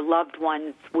their loved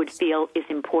ones would feel is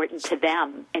important to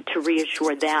them and to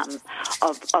reassure them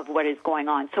of what is going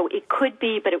on. So it could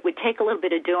be, but it would take a little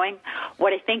bit of doing.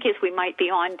 What I think is we might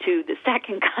be on to the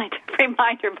second kind of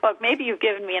reminder book. Maybe you've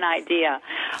given me an idea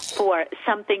for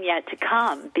something yet to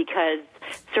come, because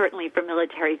certainly for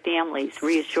military families,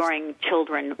 reassuring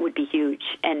children would be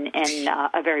huge and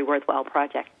a very worthwhile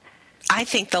project. I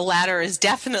think the latter is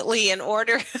definitely in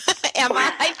order,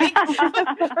 Emma. I think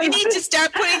we need to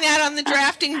start putting that on the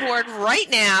drafting board right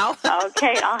now.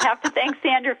 Okay, I'll have to thank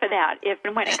Sandra for that if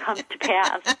and when it comes to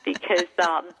pass, because,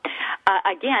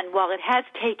 again, while it has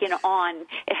taken on,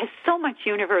 it has so much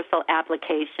universal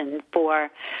application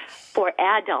for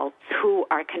adults who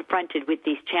are confronted with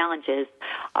these challenges.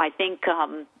 I think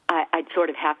I'd sort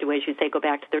of have to, as you say, go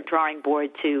back to the drawing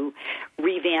board to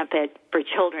revamp it for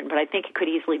children, but I think it could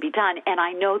easily be done. And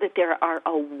I know that there are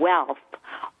a wealth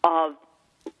of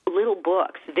little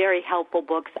books, very helpful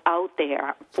books out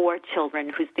there for children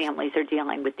whose families are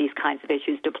dealing with these kinds of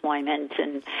issues, deployment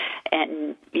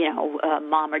and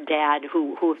mom or dad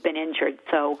who have been injured.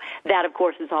 So that, of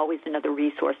course, is always another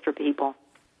resource for people.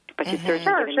 But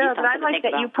Sure, but I like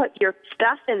that you put your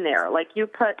stuff in there, like you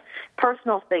put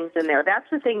personal things in there. That's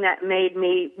the thing that made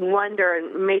me wonder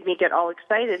and made me get all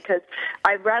excited, because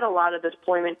I've read a lot of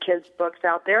deployment kids books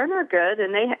out there, and they're good,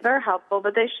 and they're helpful,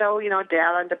 but they show,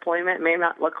 dad on deployment. It may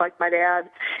not look like my dad.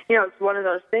 It's one of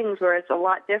those things where it's a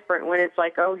lot different when it's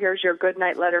like, oh, here's your good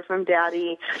night letter from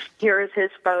daddy, here's his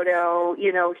photo,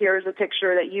 here's a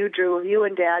picture that you drew of you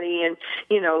and daddy, and,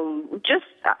 I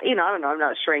don't know, I'm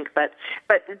not a shrink, but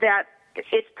that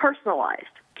it's personalized.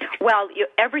 Well,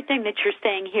 everything that you're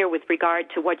saying here with regard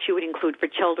to what you would include for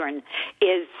children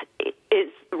is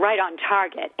right on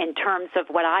target in terms of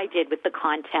what I did with the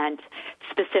content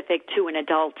specific to an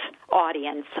adult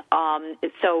audience.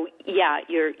 So yeah,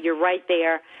 you're right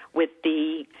there with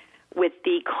the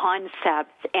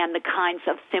concepts and the kinds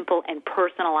of simple and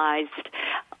personalized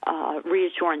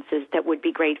reassurances that would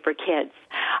be great for kids.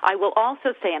 I will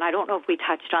also say, and I don't know if we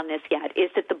touched on this yet,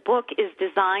 is that the book is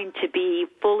designed to be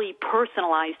fully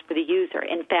personalized for the user.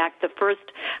 In fact, the first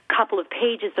couple of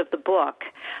pages of the book,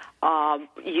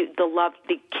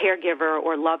 the caregiver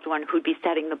or loved one who'd be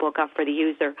setting the book up for the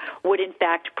user would in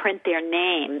fact print their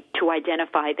name to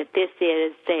identify that this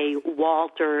is, say,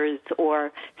 Walter's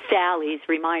or Sally's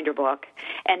reminder book.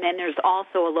 And then there's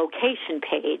also a location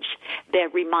page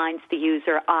that reminds the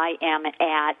user, I am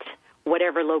at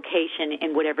whatever location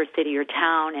in whatever city or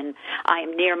town, and I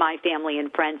am near my family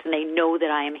and friends, and they know that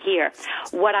I am here.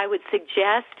 What I would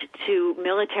suggest to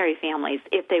military families,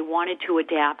 if they wanted to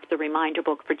adapt the reminder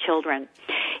book for children,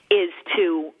 is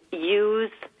to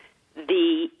use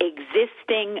the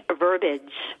existing verbiage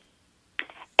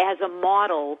as a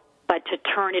model, but to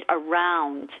turn it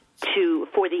around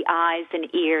for the eyes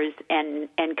and ears and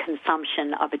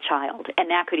consumption of a child,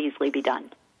 and that could easily be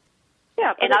done.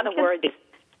 Yeah. In other words,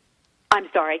 I'm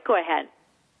sorry, go ahead.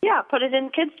 Yeah, put it in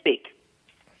kids speak.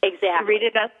 Exactly. Read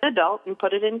it as an adult and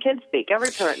put it in kids speak.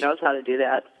 Every parent knows how to do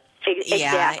that. Exactly.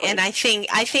 Yeah, and I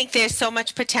think there's so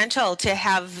much potential to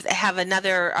have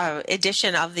another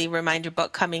edition of the reminder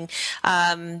book coming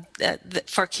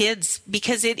for kids,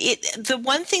 because the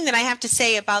one thing that I have to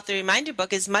say about the reminder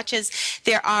book, as much as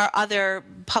there are other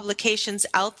publications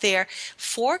out there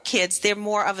for kids, they're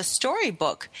more of a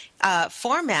storybook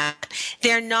format.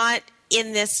 They're not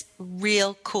in this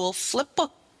real cool flip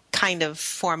book kind of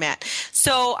format.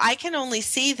 So I can only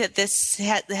see that this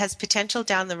has potential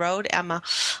down the road, Emma,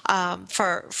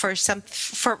 for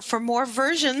more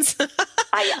versions.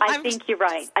 I think you're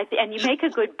right. And you make a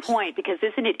good point, because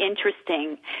isn't it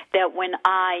interesting that when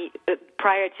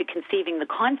prior to conceiving the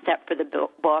concept for the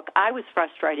book, I was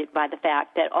frustrated by the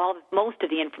fact that most of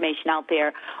the information out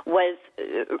there was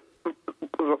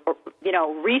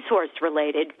resource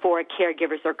related for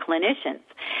caregivers or clinicians.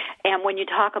 And when you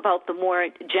talk about the more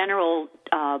general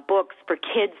books for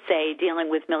kids, say, dealing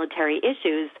with military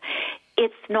issues,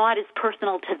 it's not as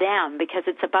personal to them because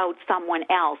it's about someone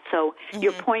else. So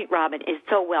your point, Robin, is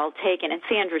so well taken, and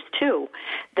Sandra's too,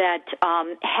 that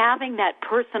having that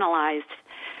personalized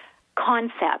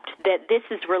concept that this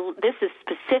is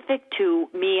specific to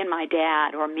me and my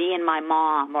dad, or me and my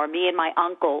mom, or me and my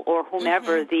uncle, or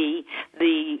whomever the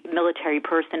military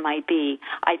person might be,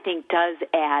 I think does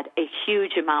add a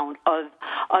huge amount of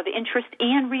interest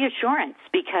and reassurance,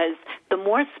 because the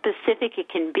more specific it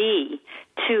can be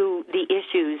to the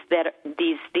issues that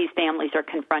these families are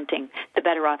confronting, the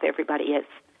better off everybody is.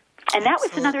 And that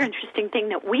was another interesting thing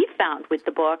that we found with the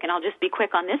book, and I'll just be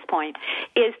quick on this point,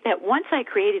 is that once I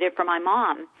created it for my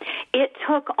mom, it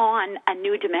took on a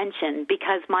new dimension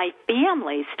because my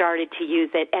family started to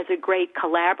use it as a great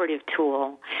collaborative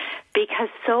tool, because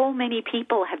so many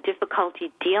people have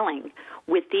difficulty dealing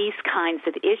with these kinds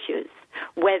of issues,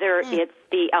 whether it's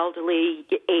the elderly,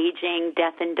 aging,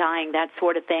 death and dying, that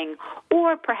sort of thing,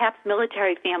 or perhaps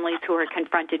military families who are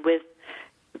confronted with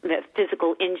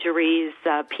physical injuries,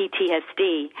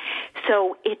 PTSD.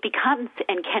 So it becomes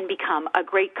and can become a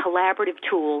great collaborative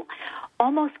tool,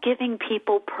 almost giving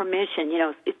people permission.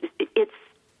 It's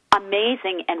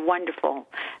amazing and wonderful,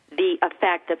 the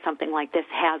effect that something like this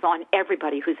has on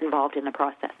everybody who's involved in the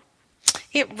process.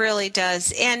 It really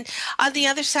does. And on the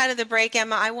other side of the break,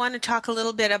 Emma, I want to talk a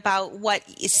little bit about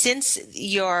since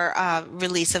your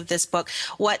release of this book,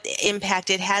 what impact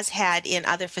it has had in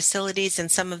other facilities and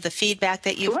some of the feedback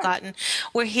that you've gotten.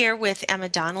 We're here with Emma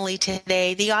Donnelly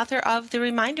today, the author of the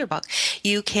Reminder Book.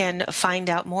 You can find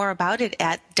out more about it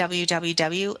at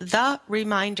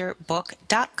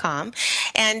www.thereminderbook.com.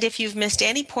 And if you've missed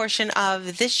any portion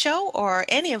of this show or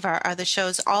any of our other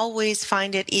shows, always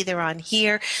find it either on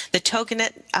here, the Toginet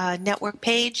network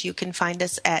page. You can find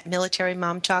us at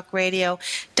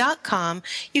militarymomtalkradio.com.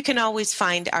 You can always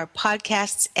find our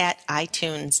podcasts at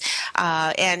iTunes.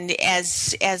 And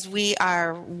as we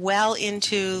are well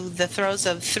into the throes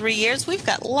of 3 years, we've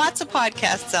got lots of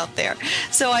podcasts out there.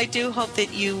 So I do hope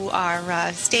that you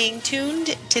are staying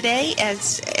tuned today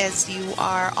as you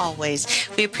are always.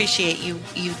 We appreciate you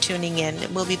tuning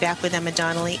in. We'll be back with Emma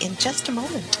Donnelly in just a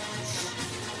moment.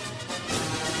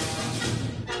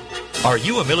 Are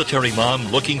you a military mom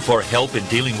looking for help in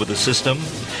dealing with the system?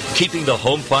 Keeping the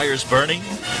home fires burning?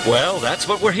 Well, that's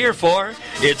what we're here for.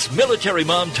 It's Military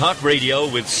Mom Talk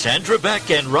Radio with Sandra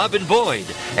Beck and Robin Boyd.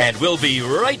 And we'll be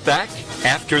right back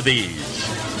after these.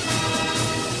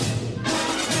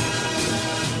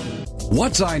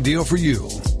 What's ideal for you?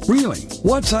 Really,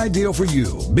 what's ideal for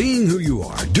you? Being who you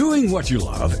are, doing what you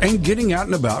love, and getting out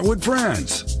and about with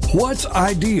friends. What's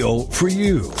ideal for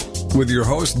you? With your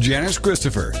host, Janice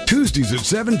Christopher, Tuesdays at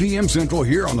 7 p.m. Central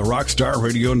here on the Rockstar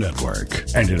Radio Network.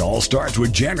 And it all starts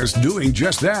with Janice doing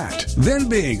just that. Then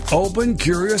being open,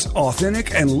 curious,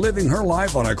 authentic, and living her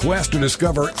life on a quest to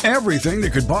discover everything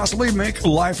that could possibly make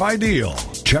life ideal.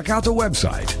 Check out the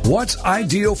website,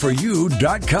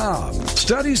 whatsidealforyou.com.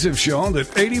 Studies have shown that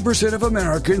 80% of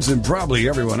Americans, and probably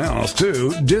everyone else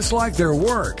too, dislike their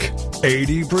work.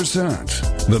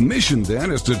 80%. The mission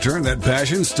then is to turn that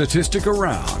passion statistic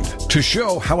around, to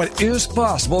show how it is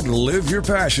possible to live your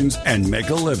passions and make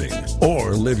a living,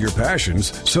 or live your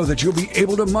passions so that you'll be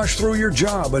able to mush through your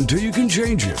job until you can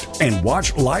change it and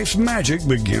watch life's magic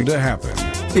begin to happen.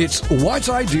 It's What's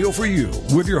Ideal for You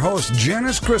with your host,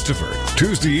 Janice Christopher,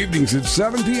 Tuesday evenings at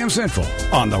 7 p.m. Central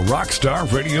on the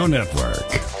Rockstar Radio Network.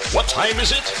 What time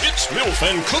is it? It's MILF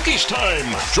and Cookies time.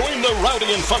 Join the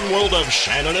rowdy and fun world of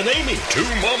Shannon and Amy, two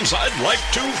moms I'd like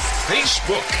to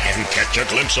Facebook, and catch a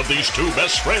glimpse of these two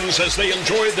best friends as they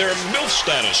enjoy their MILF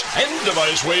status and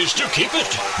devise ways to keep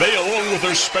it. They, along with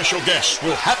their special guests,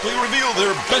 will happily reveal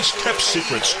their best-kept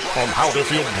secrets on how to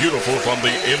feel beautiful from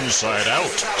the inside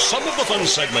out. Some of the fun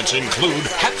segments include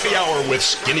Happy Hour with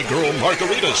Skinny Girl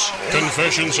Margaritas,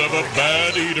 Confessions of a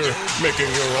Bad Eater,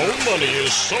 Making Your Own Money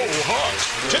is So Hot,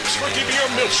 Tips for Keeping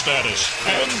Your MILF status,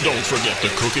 and don't forget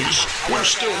the cookies. We're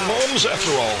still moms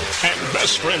after all, and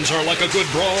best friends are like a good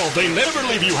brawl. They never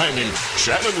leave you hanging.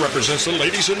 Shannon represents the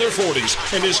ladies in their 40s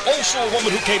and is also a woman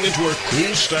who came into her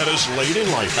cool status late in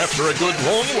life after a good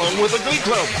long run with a glee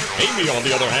club. Amy, on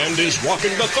the other hand, is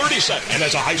walking the 30 set and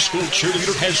as a high school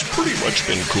cheerleader has pretty much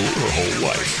been cool her whole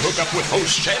life. Hook up with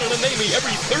hosts Shannon and Amy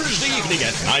every Thursday evening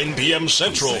at 9 p.m.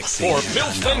 Central for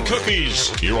MILF and Cookies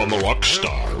here on the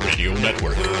Rockstar Radio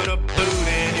Network. Put a boot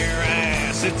in your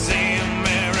ass, it's the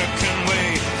American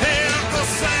way. Hey, Uncle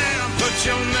Sam, put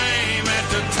your name at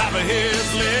the top of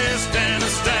his list, and a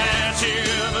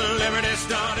Statue of Liberty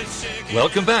started shaking.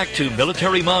 Welcome back to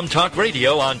Military Mom Talk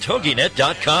Radio on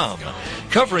TogiNet.com.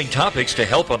 Covering topics to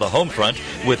help on the home front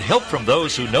with help from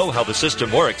those who know how the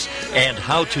system works and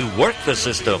how to work the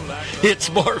system.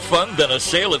 It's more fun than a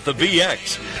sale at the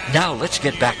BX. Now let's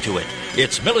get back to it.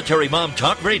 It's Military Mom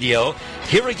Talk Radio.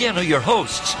 Here again are your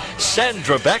hosts,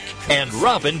 Sandra Beck and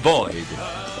Robin Boyd.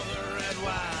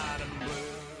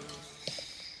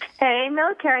 Hey,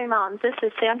 military moms, this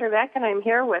is Sandra Beck, and I'm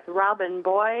here with Robin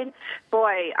Boyd.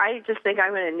 Boy, I just think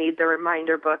I'm going to need the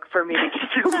reminder book for me to get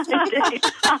through my day.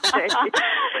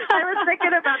 I was thinking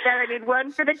about that. I need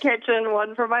one for the kitchen,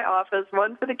 one for my office,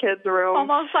 one for the kids' room.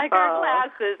 Almost like our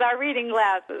glasses, our reading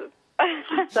glasses.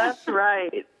 That's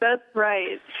right. That's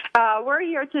right. We're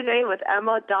here today with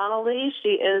Emma Donnelly. She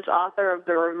is author of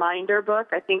the Reminder book.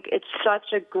 I think it's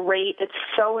it's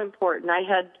so important. I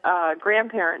had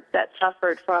grandparents that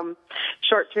suffered from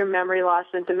short-term memory loss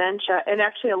and dementia, and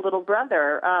actually a little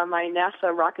brother, my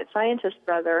NASA rocket scientist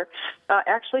brother,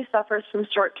 actually suffers from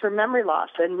short-term memory loss,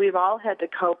 and we've all had to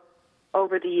cope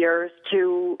over the years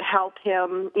to help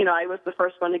him. You know, I was the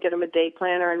first one to get him a day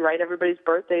planner and write everybody's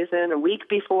birthdays in a week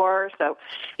before, so,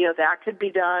 you know, that could be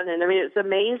done. And, I mean, it's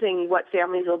amazing what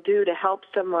families will do to help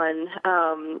someone,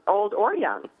 old or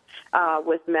young,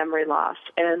 with memory loss.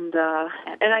 And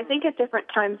I think at different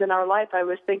times in our life, I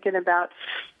was thinking about,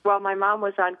 while my mom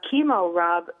was on chemo,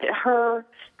 Rob, her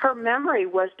memory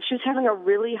was, she was having a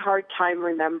really hard time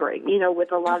remembering, you know,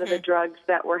 with a lot of the drugs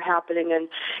that were happening. And,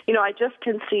 you know, I just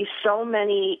can see so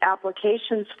many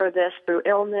applications for this through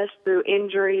illness, through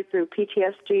injury, through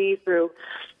PTSD, through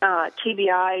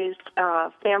TBIs,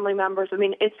 family members. I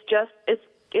mean, it's just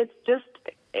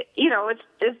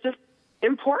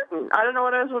important. I don't know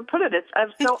what else would put it. It's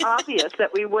so obvious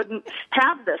that we wouldn't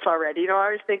have this already. You know, I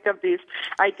always think of these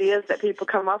ideas that people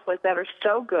come up with that are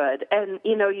so good, and,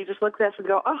 you know, you just look at this and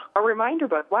go, oh, a reminder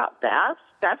book. Wow,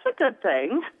 that's a good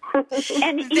thing.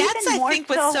 And that's, I think,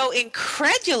 what's so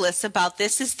incredulous about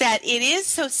this is that it is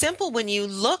so simple when you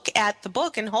look at the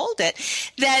book and hold it,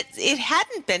 that it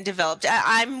hadn't been developed.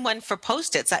 I'm one for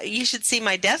Post-its. You should see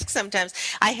my desk sometimes.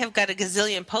 I have got a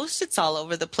gazillion Post-its all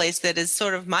over the place that is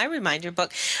sort of my reminder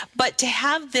book. But to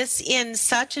have this in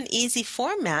such an easy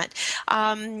format,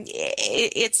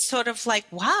 it's sort of like,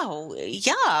 wow,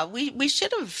 yeah, we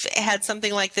should have had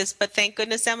something like this, but thank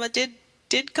goodness Emma did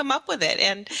come up with it,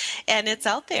 and it's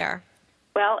out there.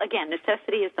 Well, again,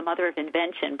 necessity is the mother of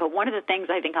invention, but one of the things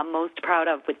I think I'm most proud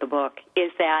of with the book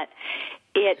is that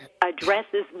it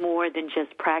addresses more than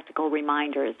just practical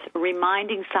reminders.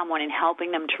 Reminding someone and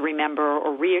helping them to remember,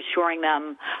 or reassuring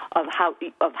them of how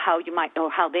you might, or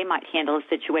how they might handle a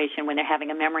situation when they're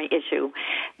having a memory issue.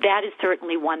 That is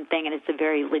certainly one thing, and it's a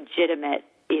very legitimate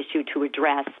issue to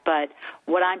address. But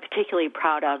what I'm particularly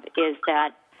proud of is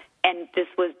that, and this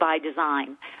was by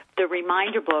design, the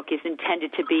reminder book is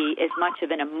intended to be as much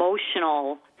of an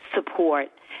emotional support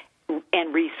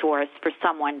and resource for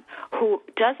someone who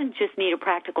doesn't just need a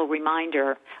practical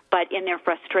reminder, but in their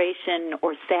frustration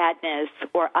or sadness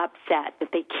or upset that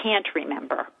they can't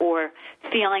remember, or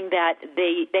feeling that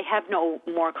they have no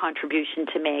more contribution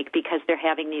to make because they're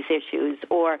having these issues,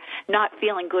 or not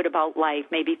feeling good about life,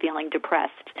 maybe feeling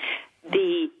depressed.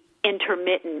 The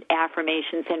intermittent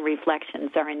affirmations and reflections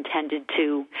are intended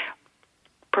to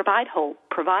provide hope,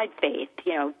 provide faith,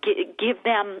 you know, give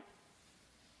them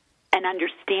an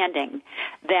understanding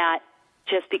that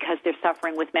just because they're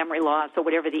suffering with memory loss or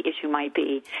whatever the issue might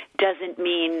be, doesn't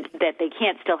mean that they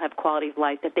can't still have quality of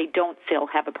life, that they don't still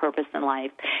have a purpose in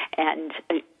life, and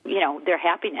their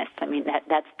happiness. I mean,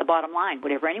 that's the bottom line,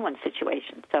 whatever anyone's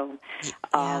situation. So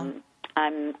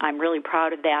I'm really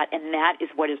proud of that, and that is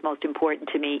what is most important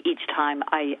to me each time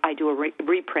I do a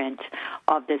reprint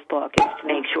of this book, is to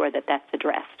make sure that that's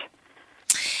addressed.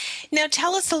 Now,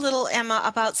 tell us a little, Emma,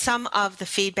 about some of the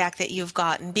feedback that you've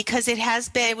gotten, because it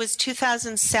was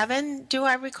 2007, do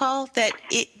I recall, that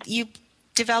you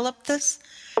developed this?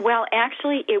 Well,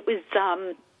 actually, it was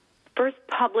first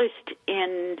published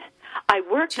I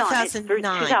worked on it through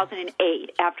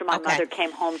 2008 after my mother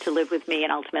came home to live with me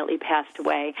and ultimately passed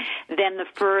away. Then the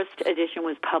first edition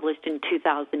was published in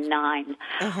 2009.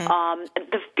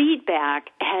 The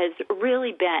feedback has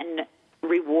really been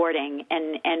rewarding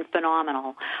and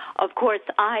phenomenal. Of course,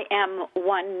 I am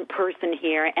one person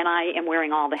here, and I am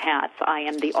wearing all the hats. I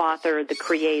am the author, the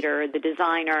creator, the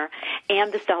designer,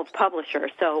 and the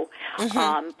self-publisher. So,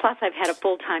 plus I've had a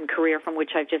full-time career from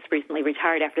which I've just recently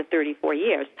retired after 34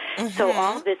 years. So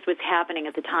all of this was happening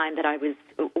at the time that I was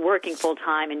working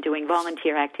full-time and doing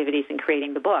volunteer activities and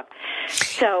creating the book.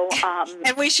 So,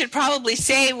 and we should probably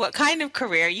say what kind of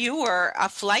career. You were a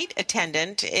flight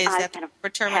attendant. Is that for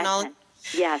terminology?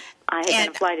 Yes, I have been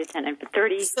a flight attendant for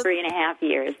 33 and a half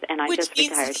years, and I just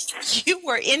retired. You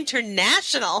were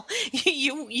international.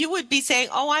 You would be saying,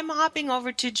 "Oh, I'm hopping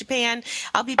over to Japan.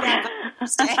 I'll be back on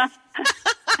Thursday."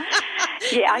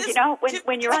 Yeah,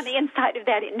 when you're on the inside of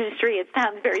that industry, it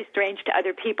sounds very strange to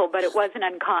other people, but it wasn't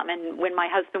uncommon when my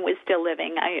husband was still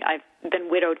living. I've been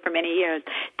widowed for many years,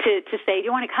 to say, "Do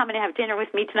you want to come and have dinner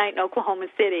with me tonight in Oklahoma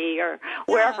City," or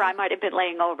wherever I might have been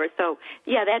laying over. So,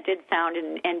 yeah, that did sound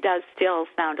and does still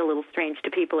sound a little strange to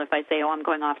people if I say, "Oh, I'm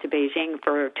going off to Beijing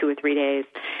for 2 or 3 days."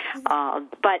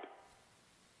 But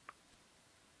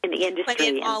in the industry. But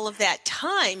in all of that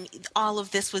time, all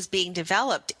of this was being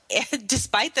developed,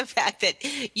 despite the fact that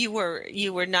you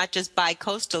were not just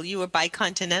bi-coastal, you were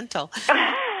bi-continental.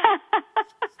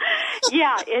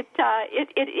 Yeah,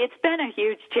 it's been a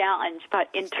huge challenge. But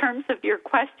in terms of your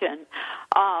question,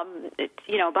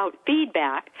 about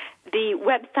feedback, the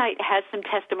website has some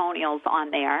testimonials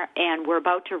on there, and we're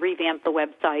about to revamp the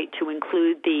website to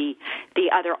include the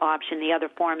other option, the other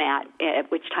format, at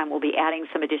which time we'll be adding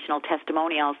some additional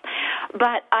testimonials.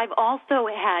 But I've also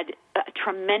had a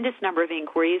tremendous number of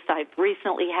inquiries. I've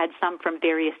recently had some from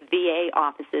various VA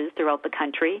offices throughout the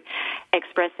country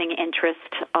expressing interest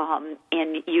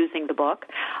in using the book.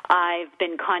 I've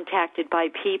been contacted by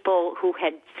people who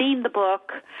had seen the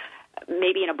book,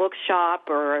 maybe in a bookshop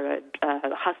or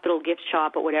a hospital gift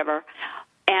shop or whatever,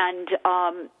 and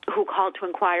who called to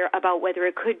inquire about whether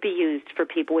it could be used for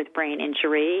people with brain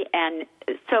injury. And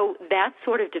so that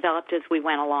sort of developed as we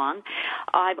went along.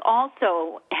 I've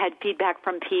also had feedback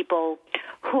from people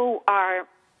who are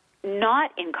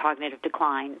not in cognitive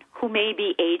decline, who may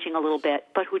be aging a little bit,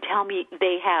 but who tell me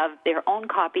they have their own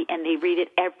copy and they read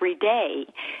it every day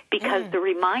because the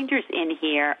reminders in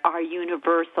here are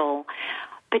universal,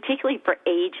 particularly for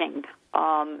aging.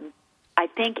 I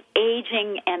think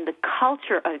aging and the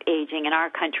culture of aging in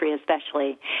our country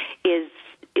especially is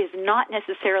not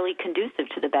necessarily conducive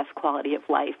to the best quality of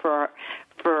life for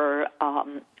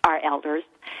our elders.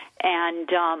 And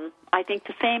I think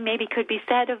the same maybe could be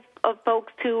said of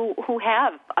folks who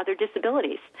have other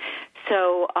disabilities.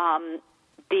 So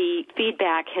the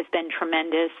feedback has been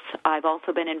tremendous. I've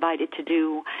also been invited to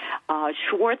do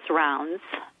Schwartz Rounds,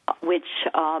 which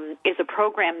is a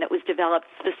program that was developed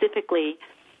specifically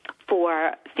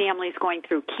for families going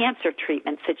through cancer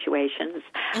treatment situations,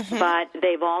 but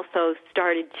they've also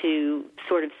started to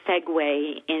sort of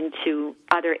segue into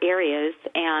other areas,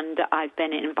 and I've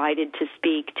been invited to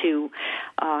speak to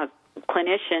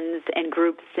clinicians and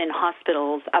groups in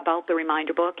hospitals about the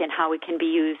reminder book and how it can be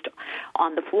used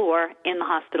on the floor in the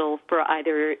hospital for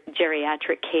either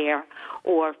geriatric care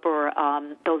or for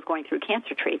those going through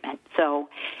cancer treatment. So,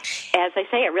 as I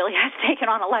say, it really has taken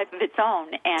on a life of its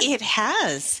own. And it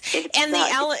has. And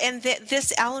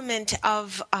this element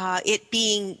of it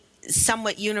being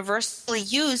somewhat universally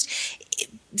used,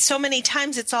 so many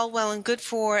times it's all well and good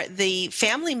for the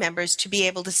family members to be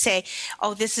able to say,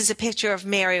 "Oh, this is a picture of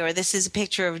Mary," or "This is a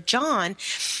picture of John."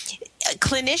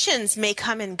 clinicians may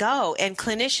come and go, and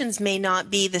clinicians may not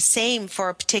be the same for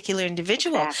a particular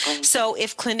individual. Exactly. So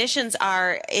if clinicians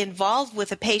are involved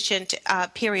with a patient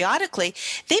periodically,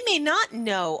 they may not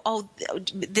know,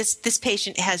 this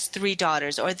patient has 3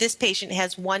 daughters, or this patient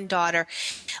has 1 daughter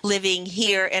living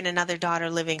here and another daughter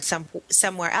living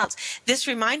somewhere else. This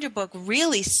reminder book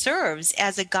really serves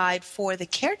as a guide for the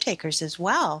caretakers as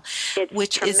well,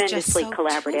 which is just so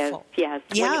collaborative. truthful. Yes.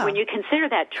 Yeah. When you consider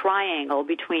that triangle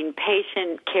between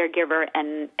patient, caregiver,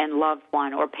 and loved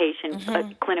one, or patient,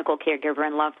 clinical caregiver,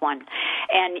 and loved one,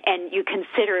 and you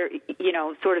consider,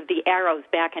 sort of the arrows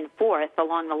back and forth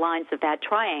along the lines of that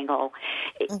triangle,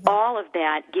 all of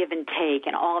that give and take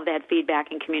and all of that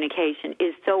feedback and communication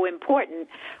is so important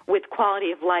with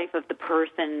quality of life of the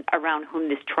person around whom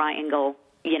this triangle,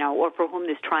 or for whom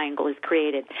this triangle is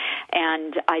created.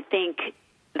 And I think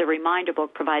the reminder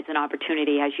book provides an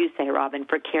opportunity, as you say, Robin,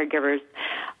 for caregivers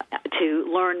to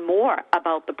learn more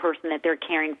about the person that they're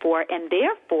caring for, and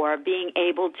therefore being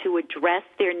able to address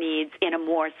their needs in a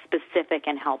more specific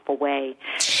and helpful way.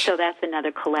 So that's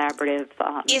another collaborative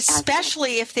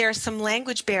especially if there are some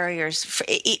language barriers,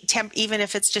 even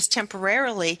if it's just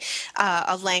temporarily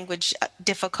a language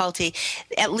difficulty.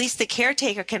 At least the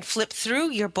caretaker can flip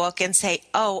through your book and say,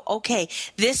 oh, okay,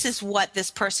 this is what this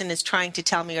person is trying to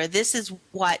tell me, or this is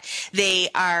what they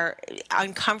are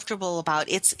uncomfortable about.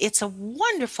 It's a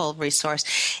wonderful resource.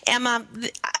 Emma,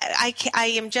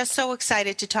 I am just so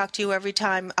excited to talk to you every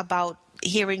time about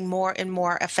hearing more and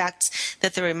more effects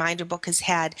that the reminder book has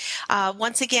had.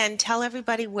 Once again, tell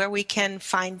everybody where we can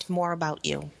find more about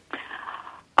you.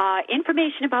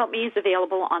 Information about me is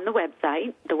available on the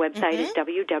website. The website is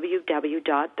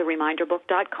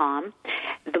www.thereminderbook.com.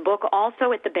 The book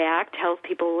also at the back tells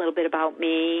people a little bit about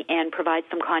me and provides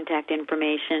some contact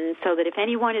information so that if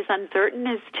anyone is uncertain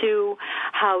as to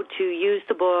how to use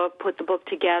the book, put the book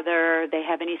together, they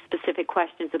have any specific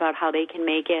questions about how they can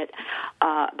make it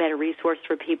a better resource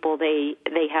for people, they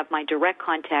have my direct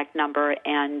contact number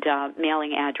and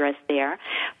mailing address there.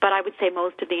 But I would say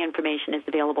most of the information is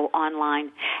available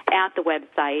online at the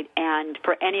website. And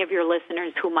for any of your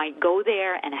listeners who might go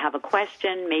there and have a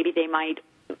question, maybe they might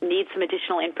need some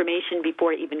additional information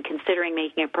before even considering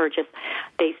making a purchase,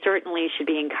 they certainly should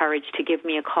be encouraged to give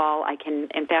me a call. I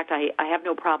have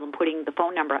no problem putting the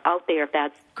phone number out there if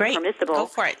that's permissible. Go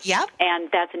for it. Yep. And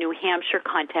that's a New Hampshire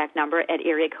contact number at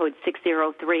area code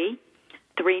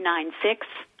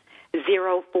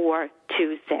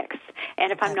 603-396-0426.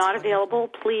 And if I'm not available,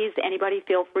 please, anybody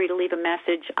feel free to leave a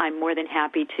message. I'm more than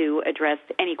happy to address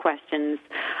any questions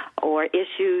or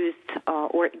issues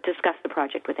or discuss the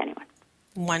project with anyone.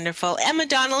 Wonderful. Emma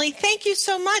Donnelly, thank you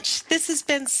so much. This has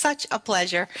been such a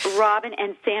pleasure. Robin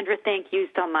and Sandra, thank you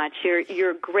so much.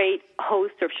 You're great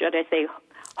hosts, or should I say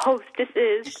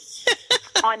hostesses,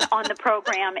 on the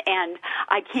program, and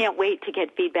I can't wait to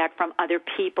get feedback from other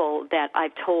people that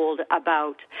I've told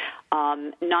about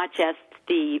not just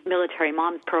the Military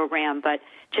Moms program, but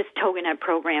just TogiNet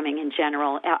programming in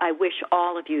general. I wish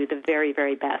all of you the very,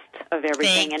 very best of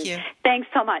everything. Thank you. Thanks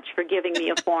so much for giving me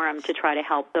a forum to try to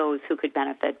help those who could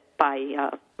benefit by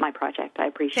my project. I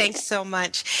appreciate it. Thanks so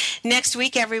much. Next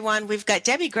week, everyone, we've got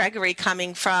Debbie Gregory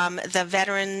coming from the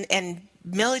Veteran and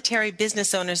Military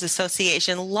Business Owners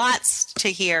Association. Lots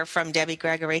to hear from Debbie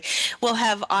Gregory. We'll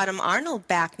have Autumn Arnold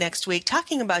back next week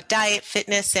talking about diet,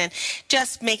 fitness, and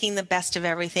just making the best of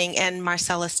everything. And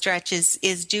Marcella Stretch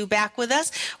is due back with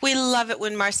us. We love it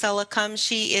when Marcella comes.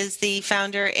 She is the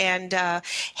founder and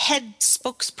head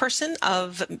spokesperson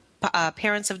of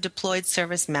Parents of Deployed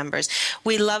Service Members.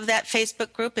 We love that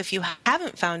Facebook group. If you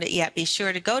haven't found it yet, be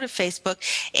sure to go to Facebook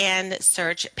and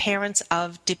search Parents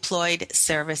of Deployed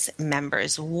Service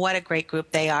Members. What a great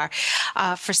group they are.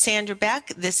 For Sandra Beck,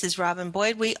 this is Robin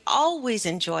Boyd. We always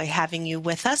enjoy having you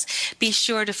with us. Be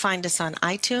sure to find us on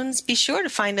iTunes. Be sure to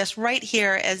find us right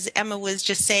here. As Emma was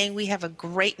just saying, we have a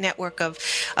great network of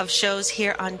shows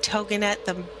here on TogiNet,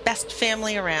 the best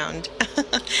family around,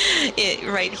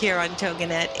 right here on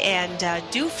TogiNet. And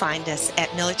do find us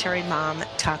at Military Mom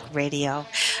Talk Radio.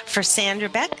 For Sandra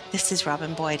Beck, this is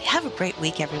Robin Boyd. Have a great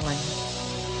week, everyone.